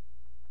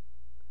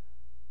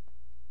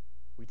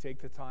 we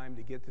take the time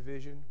to get the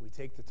vision. We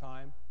take the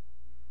time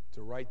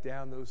to write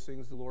down those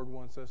things the Lord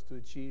wants us to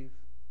achieve.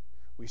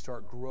 We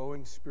start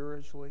growing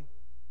spiritually.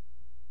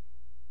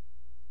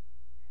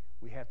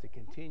 We have to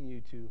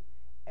continue to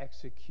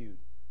execute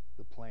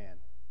the plan.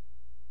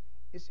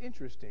 It's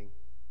interesting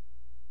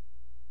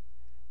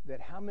that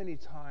how many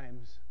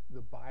times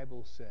the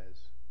Bible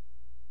says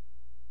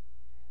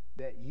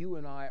that you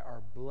and I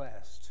are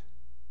blessed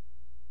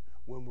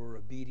when we're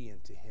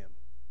obedient to Him.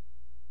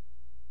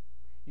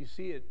 You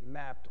see it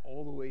mapped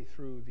all the way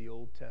through the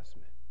Old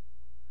Testament.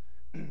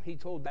 He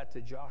told that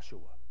to Joshua.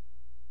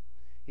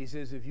 He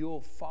says, if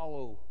you'll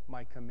follow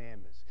my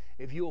commandments,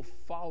 if you'll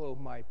follow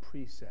my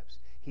precepts,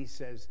 he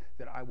says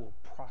that I will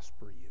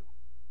prosper you.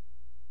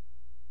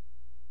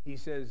 He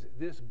says,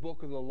 this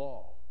book of the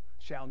law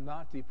shall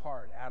not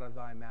depart out of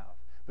thy mouth,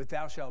 but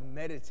thou shalt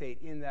meditate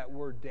in that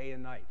word day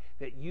and night,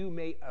 that you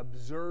may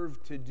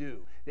observe to do,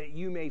 that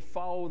you may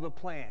follow the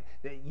plan,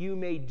 that you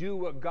may do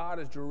what God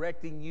is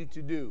directing you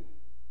to do.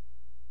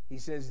 He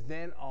says,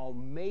 then I'll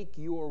make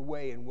your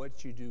way and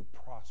what you do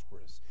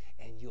prosperous,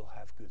 and you'll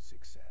have good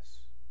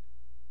success.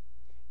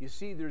 You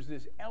see, there's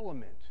this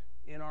element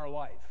in our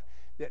life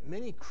that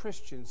many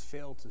Christians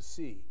fail to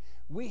see.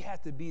 We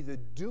have to be the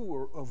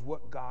doer of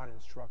what God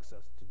instructs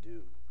us to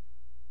do.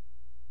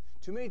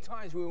 Too many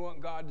times we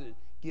want God to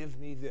give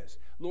me this.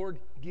 Lord,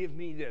 give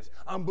me this.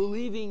 I'm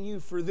believing you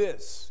for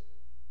this.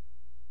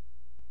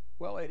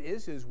 Well, it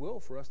is his will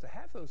for us to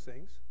have those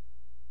things,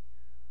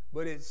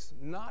 but it's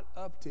not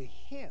up to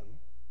him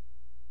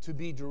to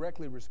be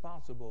directly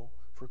responsible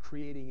for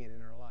creating it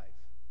in our life.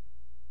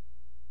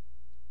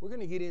 We're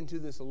going to get into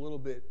this a little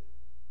bit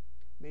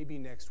maybe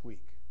next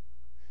week.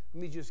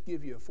 Let me just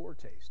give you a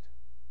foretaste.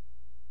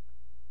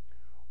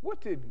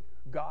 What did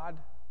God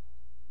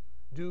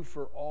do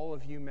for all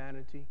of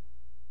humanity?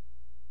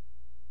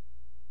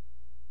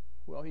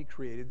 Well, he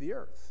created the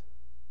earth,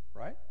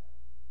 right?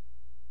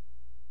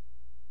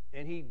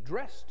 And he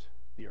dressed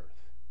the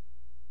earth.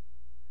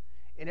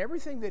 And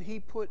everything that he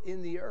put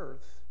in the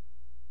earth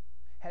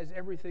has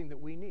everything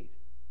that we need.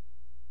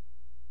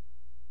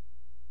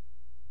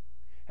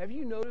 Have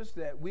you noticed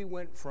that we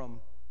went from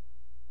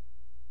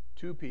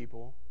 2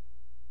 people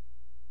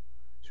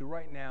to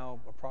right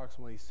now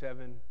approximately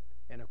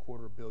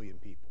 7.25 billion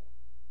people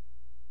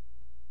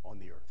on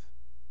the earth?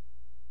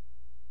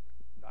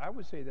 I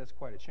would say that's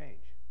quite a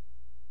change.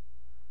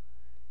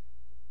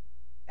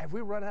 Have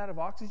we run out of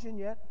oxygen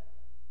yet?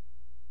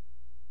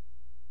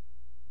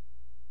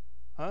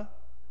 Huh?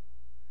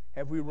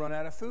 Have we run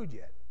out of food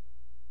yet?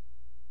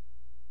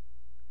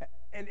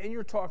 And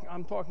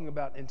I'm talking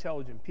about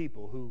intelligent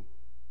people who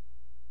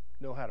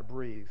know how to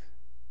breathe,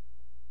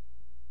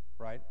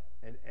 right?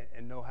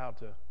 And know how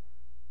to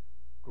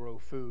grow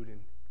food and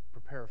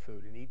prepare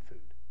food and eat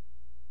food.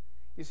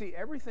 You see,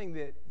 everything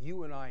that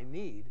you and I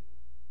need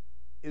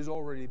is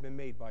already been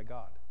made by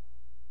God.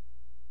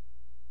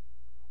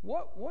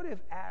 What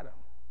if Adam,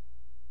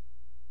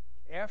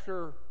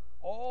 after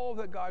all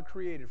that God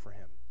created for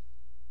him,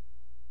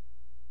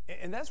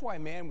 and that's why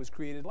man was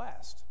created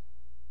last.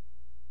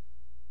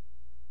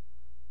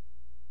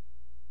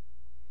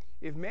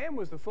 If man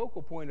was the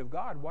focal point of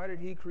God, why did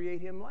he create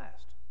him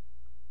last?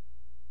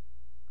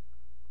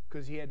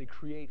 Because he had to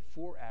create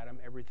for Adam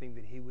everything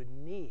that he would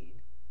need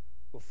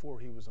before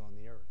he was on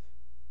the earth.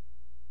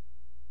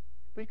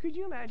 But could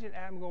you imagine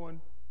Adam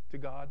going to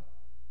God,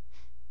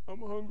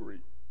 I'm hungry.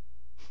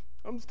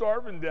 I'm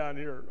starving down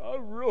here.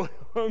 I'm really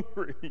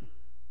hungry.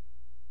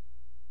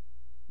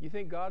 You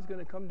think God's going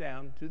to come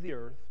down to the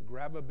earth,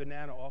 grab a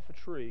banana off a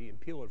tree, and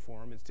peel it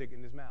for him and stick it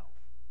in his mouth?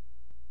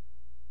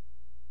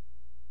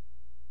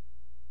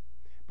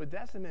 But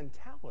that's the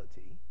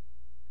mentality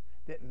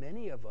that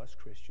many of us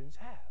Christians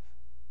have.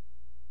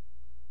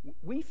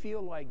 We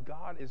feel like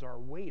God is our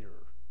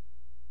waiter.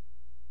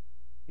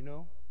 You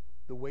know,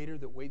 the waiter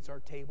that waits our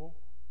table.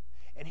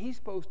 And he's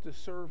supposed to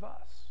serve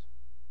us.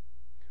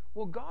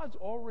 Well, God's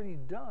already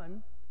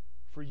done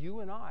for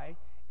you and I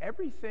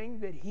everything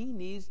that he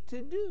needs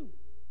to do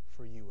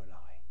for you and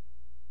I.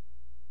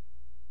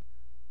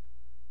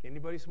 Can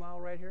anybody smile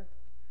right here?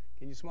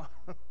 Can you smile?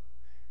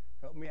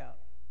 Help me out.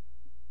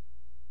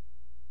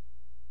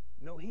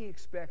 No, he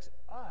expects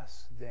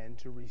us then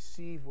to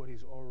receive what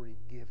he's already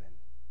given.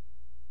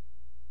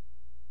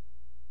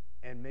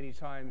 And many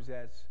times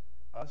that's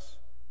us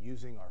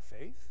using our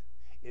faith,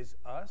 is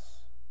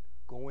us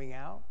going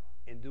out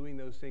and doing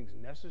those things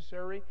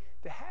necessary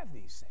to have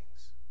these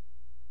things.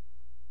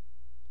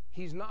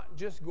 He's not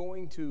just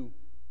going to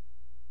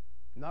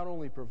not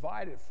only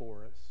provide it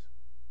for us,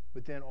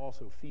 but then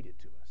also feed it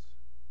to us.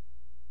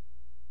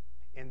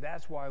 And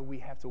that's why we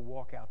have to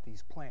walk out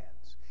these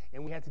plans.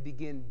 And we have to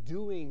begin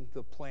doing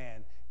the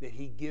plan that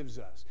he gives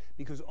us.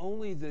 Because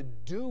only the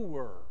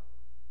doer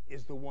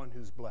is the one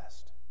who's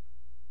blessed.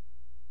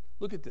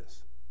 Look at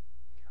this.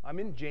 I'm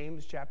in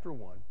James chapter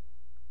 1.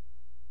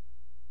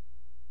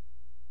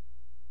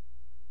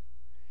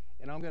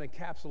 And I'm going to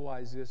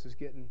capsulize this as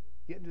getting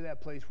to that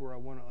place where I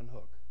want to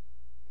unhook.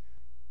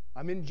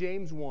 I'm in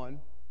James 1.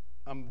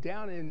 I'm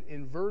down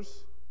in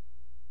verse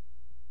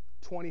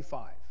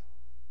 25.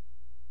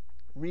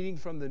 Reading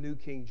from the New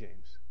King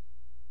James.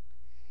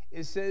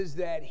 It says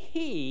that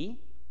he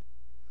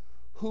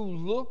who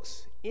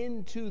looks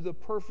into the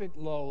perfect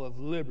law of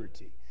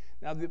liberty.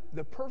 Now,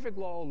 the perfect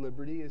law of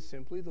liberty is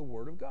simply the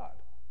Word of God.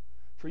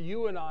 For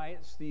you and I,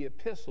 it's the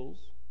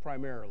epistles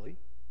primarily,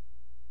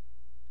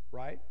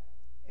 right?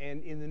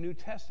 And in the New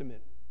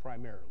Testament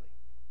primarily.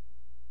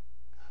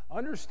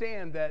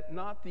 Understand that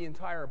not the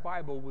entire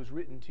Bible was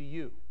written to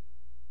you,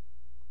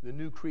 the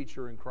new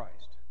creature in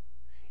Christ.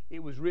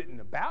 It was written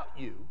about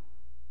you,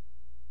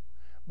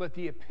 but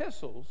the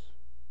epistles,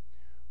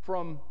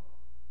 from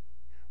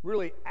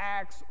really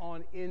Acts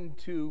on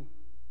into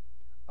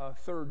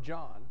 3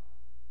 John,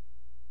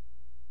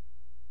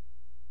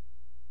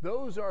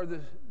 those are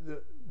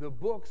the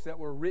books that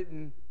were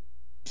written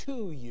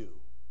to you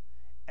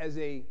as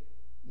a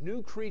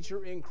new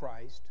creature in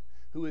Christ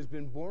who has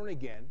been born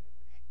again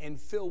and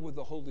filled with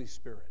the Holy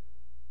Spirit.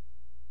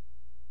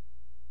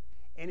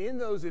 And in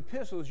those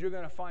epistles, you're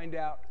going to find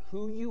out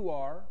who you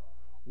are,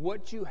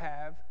 what you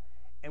have,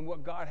 and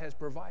what God has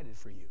provided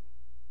for you.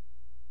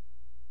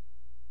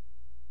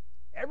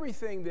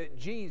 Everything that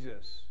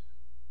Jesus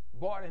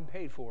bought and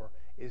paid for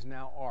is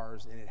now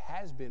ours, and it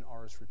has been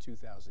ours for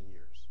 2,000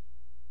 years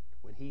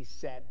when he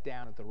sat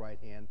down at the right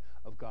hand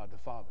of God the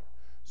Father.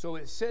 So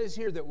it says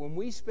here that when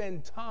we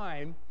spend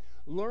time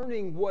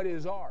learning what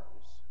is ours,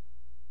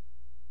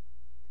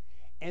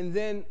 and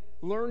then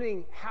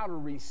learning how to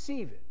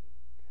receive it.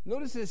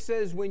 Notice it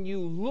says when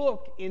you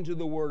look into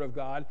the Word of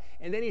God,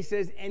 and then he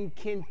says, and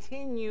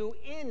continue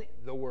in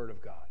the Word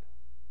of God.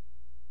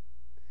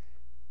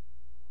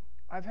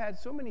 I've had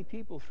so many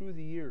people through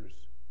the years,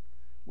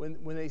 when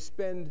they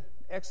spend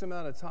X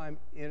amount of time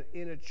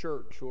in a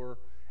church or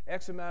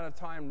X amount of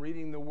time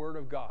reading the Word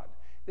of God,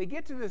 they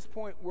get to this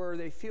point where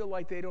they feel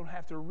like they don't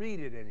have to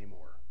read it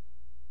anymore.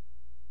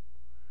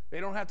 They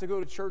don't have to go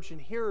to church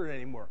and hear it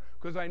anymore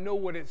because I know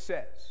what it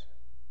says.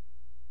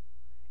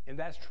 And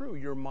that's true.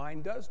 Your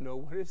mind does know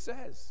what it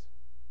says.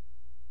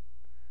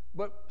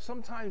 But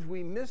sometimes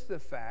we miss the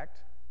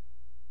fact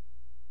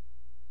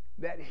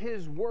that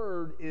his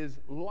word is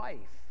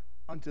life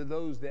unto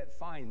those that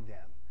find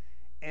them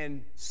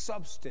and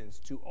substance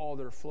to all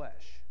their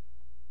flesh.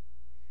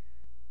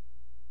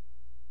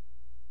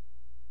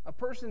 A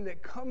person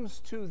that comes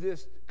to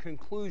this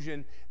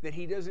conclusion that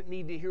he doesn't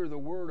need to hear the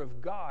word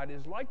of God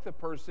is like the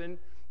person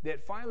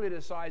that finally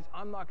decides,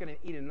 I'm not going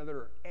to eat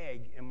another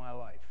egg in my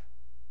life.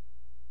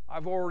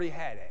 I've already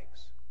had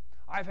eggs.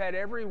 I've had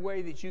every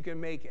way that you can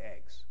make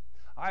eggs.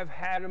 I've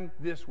had them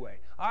this way.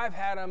 I've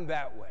had them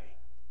that way.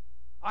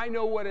 I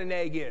know what an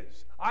egg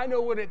is. I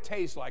know what it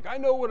tastes like. I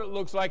know what it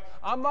looks like.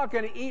 I'm not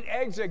going to eat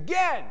eggs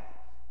again.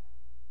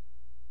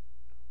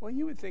 Well,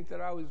 you would think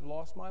that I was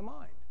lost my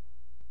mind.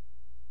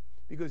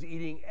 Because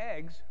eating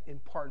eggs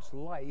imparts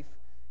life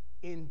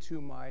into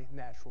my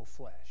natural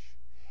flesh.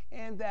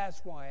 And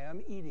that's why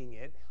I'm eating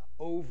it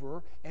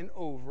over and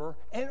over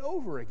and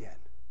over again.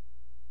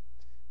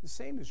 The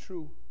same is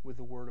true with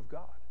the Word of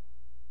God.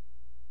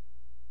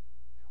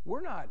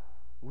 We're not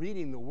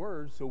reading the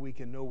Word so we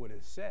can know what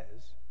it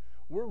says.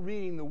 We're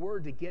reading the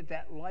Word to get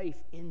that life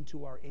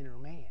into our inner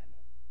man.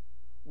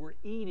 We're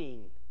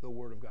eating the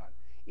Word of God.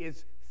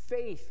 It's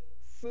faith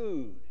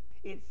food.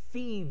 It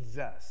feeds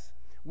us.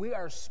 We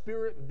are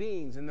spirit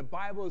beings, and the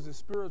Bible is a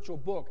spiritual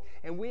book,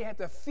 and we have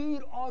to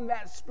feed on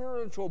that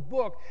spiritual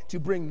book to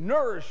bring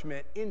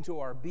nourishment into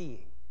our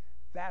being.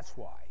 That's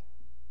why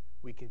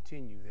we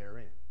continue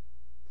therein.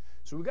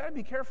 So we've got to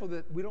be careful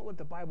that we don't let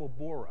the Bible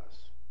bore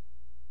us.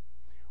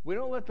 We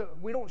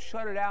don't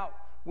shut it out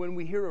when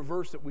we hear a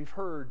verse that we've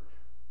heard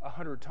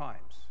 100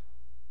 times.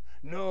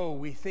 No,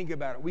 we think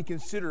about it, we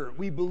consider it,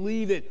 we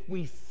believe it,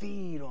 we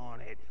feed on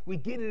it, we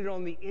get it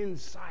on the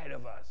inside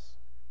of us.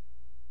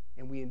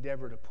 And we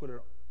endeavor to put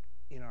it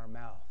in our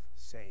mouth,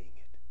 saying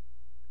it.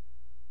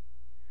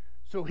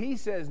 So he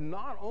says,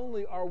 not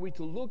only are we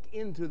to look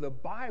into the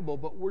Bible,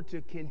 but we're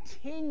to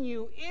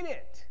continue in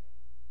it.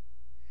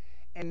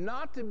 And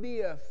not to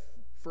be a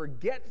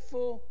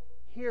forgetful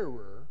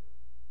hearer,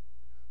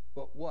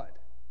 but what?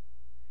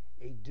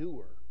 A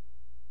doer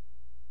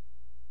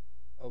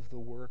of the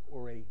work,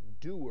 or a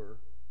doer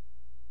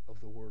of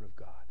the Word of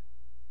God.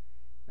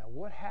 Now,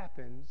 what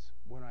happens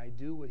when I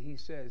do what he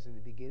says in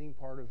the beginning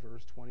part of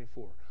verse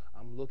 24?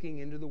 I'm looking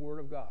into the Word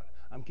of God.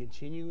 I'm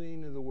continuing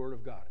into the Word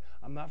of God.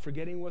 I'm not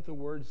forgetting what the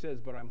Word says,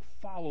 but I'm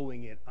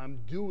following it. I'm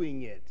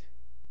doing it.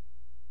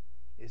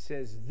 It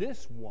says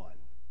this one,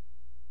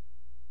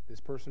 this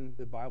person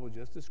the Bible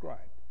just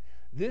described,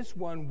 this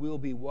one will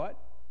be what?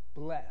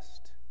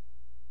 Blessed.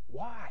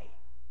 Why?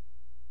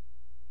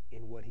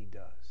 In what he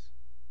does.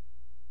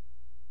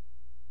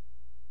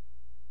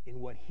 In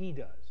what he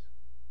does.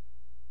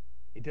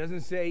 It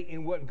doesn't say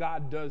in what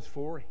God does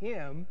for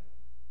him.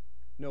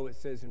 No, it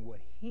says in what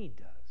he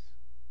does.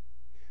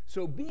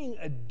 So being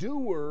a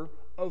doer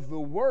of the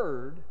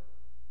word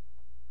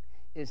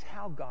is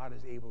how God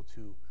is able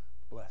to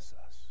bless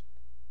us.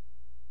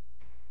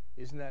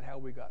 Isn't that how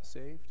we got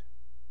saved?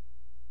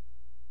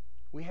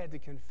 We had to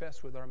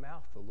confess with our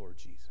mouth the Lord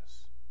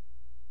Jesus.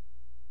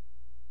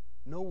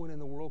 No one in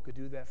the world could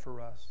do that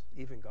for us,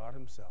 even God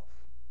himself.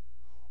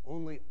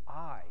 Only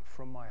I,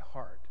 from my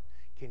heart,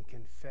 can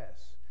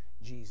confess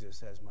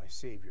Jesus as my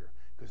Savior,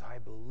 because I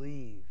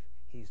believe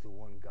he's the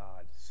one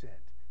God sent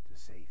to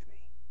save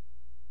me.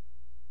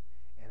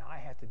 And I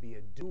have to be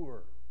a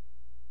doer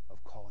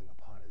of calling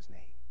upon his name.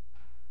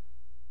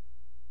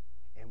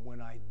 And when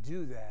I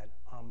do that,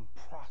 I'm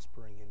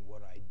prospering in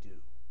what I do.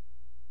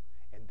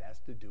 And that's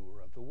the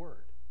doer of the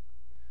word.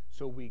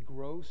 So we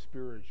grow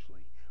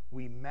spiritually.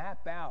 We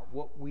map out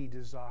what we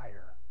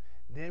desire.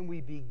 Then we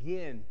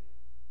begin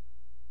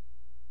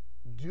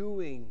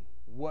doing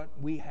what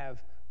we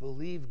have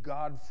believed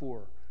God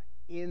for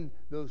in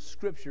those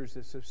scriptures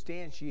that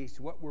substantiates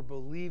what we're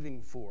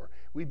believing for.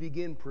 We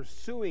begin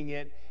pursuing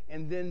it,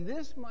 and then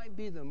this might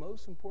be the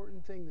most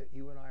important thing that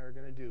you and I are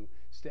going to do,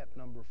 step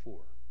number 4.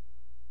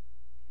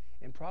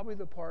 And probably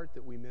the part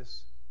that we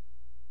miss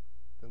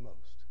the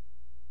most.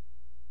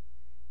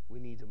 We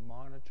need to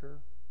monitor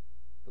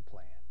the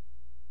plan.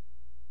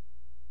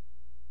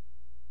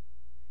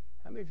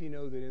 How many of you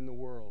know that in the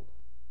world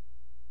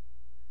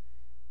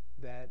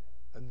that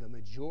the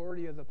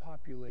majority of the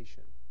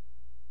population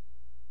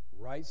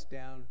writes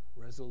down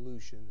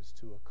resolutions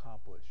to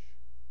accomplish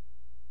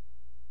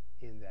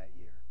in that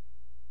year?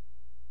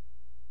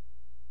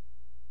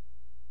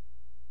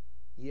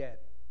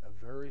 yet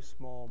a very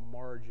small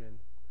margin,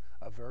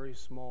 a very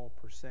small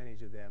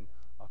percentage of them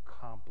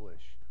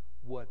accomplish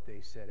what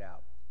they set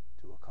out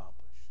to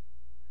accomplish.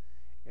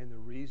 And the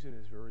reason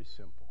is very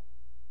simple.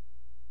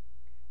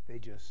 They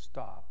just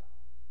stop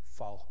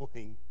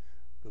following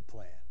the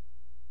plan.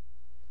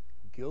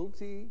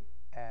 Guilty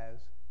as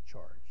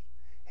charged.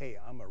 Hey,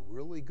 I'm a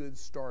really good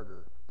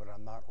starter, but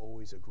I'm not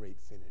always a great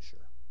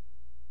finisher.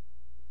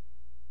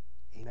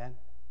 Amen?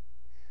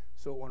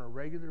 So on a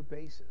regular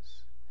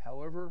basis,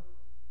 however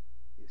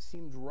it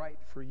seems right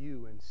for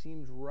you and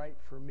seems right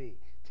for me,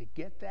 to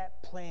get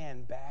that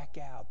plan back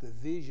out, the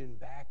vision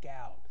back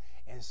out,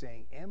 and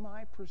saying, am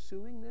I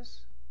pursuing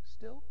this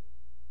still?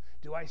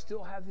 Do I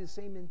still have the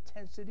same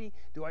intensity?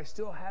 Do I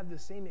still have the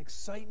same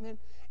excitement?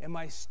 Am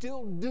I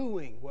still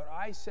doing what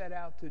I set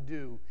out to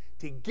do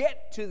to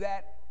get to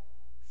that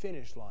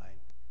finish line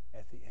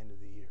at the end of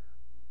the year?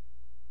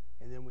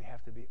 And then we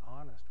have to be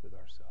honest with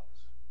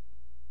ourselves.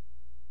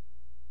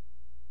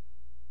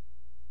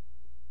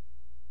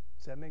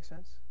 Does that make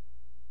sense?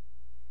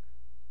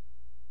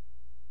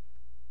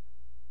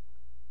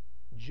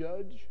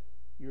 Judge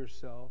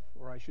yourself,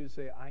 or I should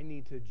say, I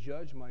need to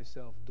judge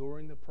myself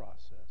during the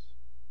process,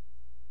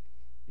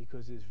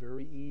 because it's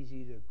very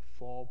easy to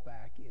fall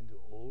back into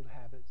old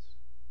habits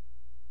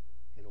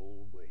and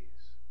old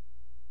ways.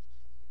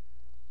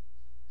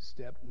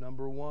 Step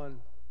number 1,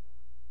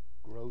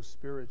 grow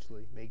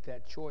spiritually. Make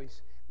that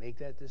choice. Make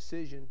that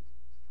decision.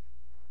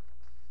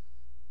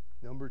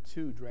 Number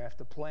 2, draft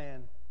a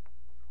plan.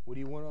 What do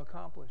you want to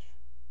accomplish?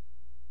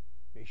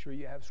 Make sure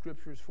you have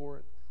scriptures for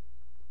it.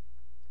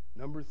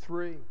 Number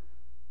 3,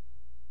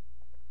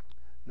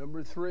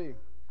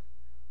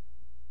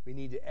 we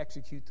need to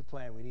execute the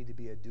plan. We need to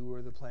be a doer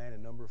of the plan.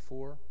 And number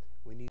 4,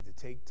 we need to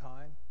take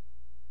time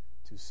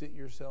to sit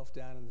yourself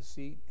down in the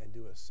seat and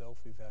do a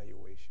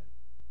self-evaluation.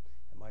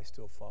 Am I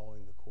still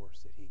following the course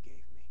that he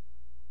gave me?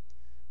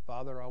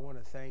 Father, I want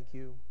to thank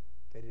you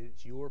that it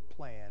is your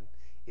plan,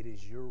 it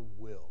is your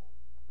will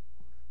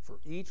for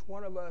each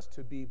one of us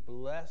to be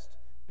blessed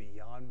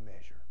beyond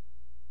measure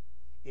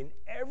in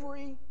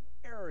every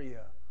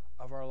area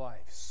of our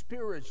life,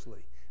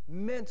 spiritually,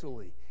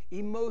 mentally,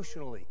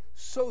 emotionally,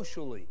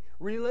 socially,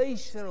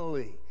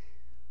 relationally.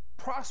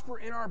 Prosper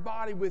in our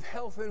body with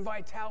health and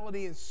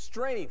vitality and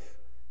strength,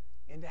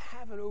 and to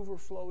have an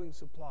overflowing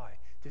supply,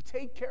 to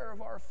take care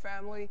of our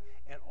family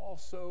and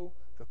also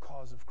the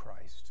cause of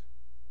Christ.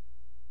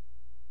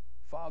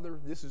 Father,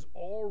 this has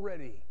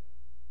already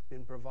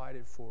been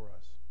provided for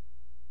us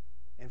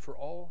and for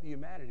all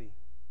humanity.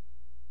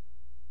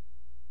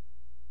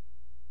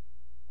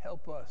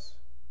 Help us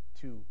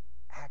to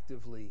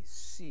actively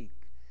seek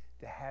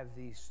to have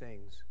these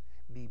things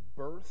be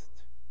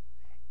birthed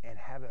and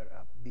have it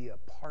be a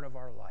part of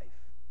our life.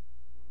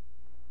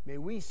 May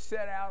we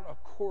set out a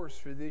course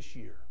for this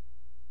year.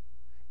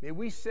 May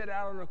we set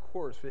out on a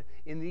course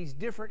in these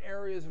different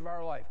areas of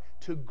our life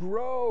to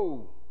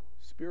grow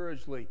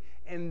spiritually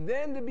and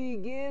then to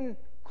begin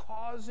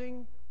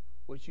causing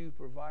what you've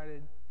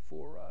provided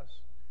for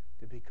us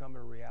to become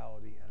a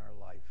reality in our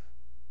life.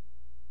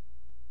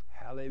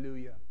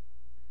 Hallelujah.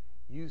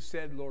 You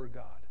said, Lord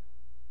God,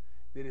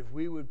 that if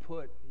we would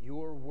put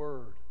your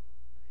word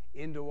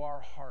into our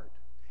heart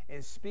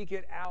and speak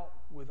it out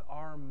with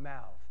our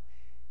mouth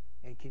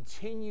and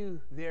continue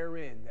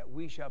therein, that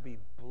we shall be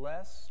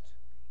blessed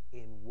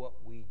in what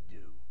we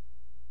do.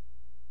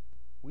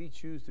 We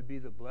choose to be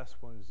the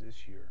blessed ones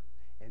this year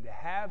and to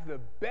have the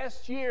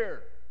best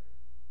year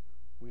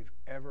we've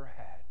ever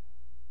had.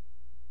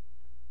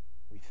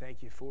 We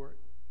thank you for it.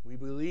 We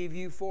believe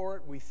you for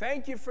it. We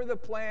thank you for the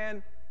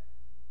plan.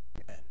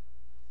 Amen.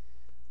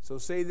 So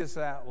say this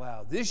out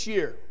loud. This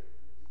year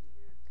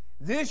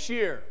is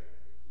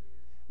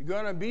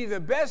going to be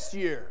the best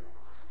year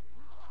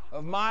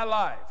of my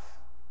life.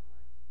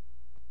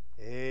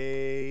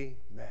 Amen.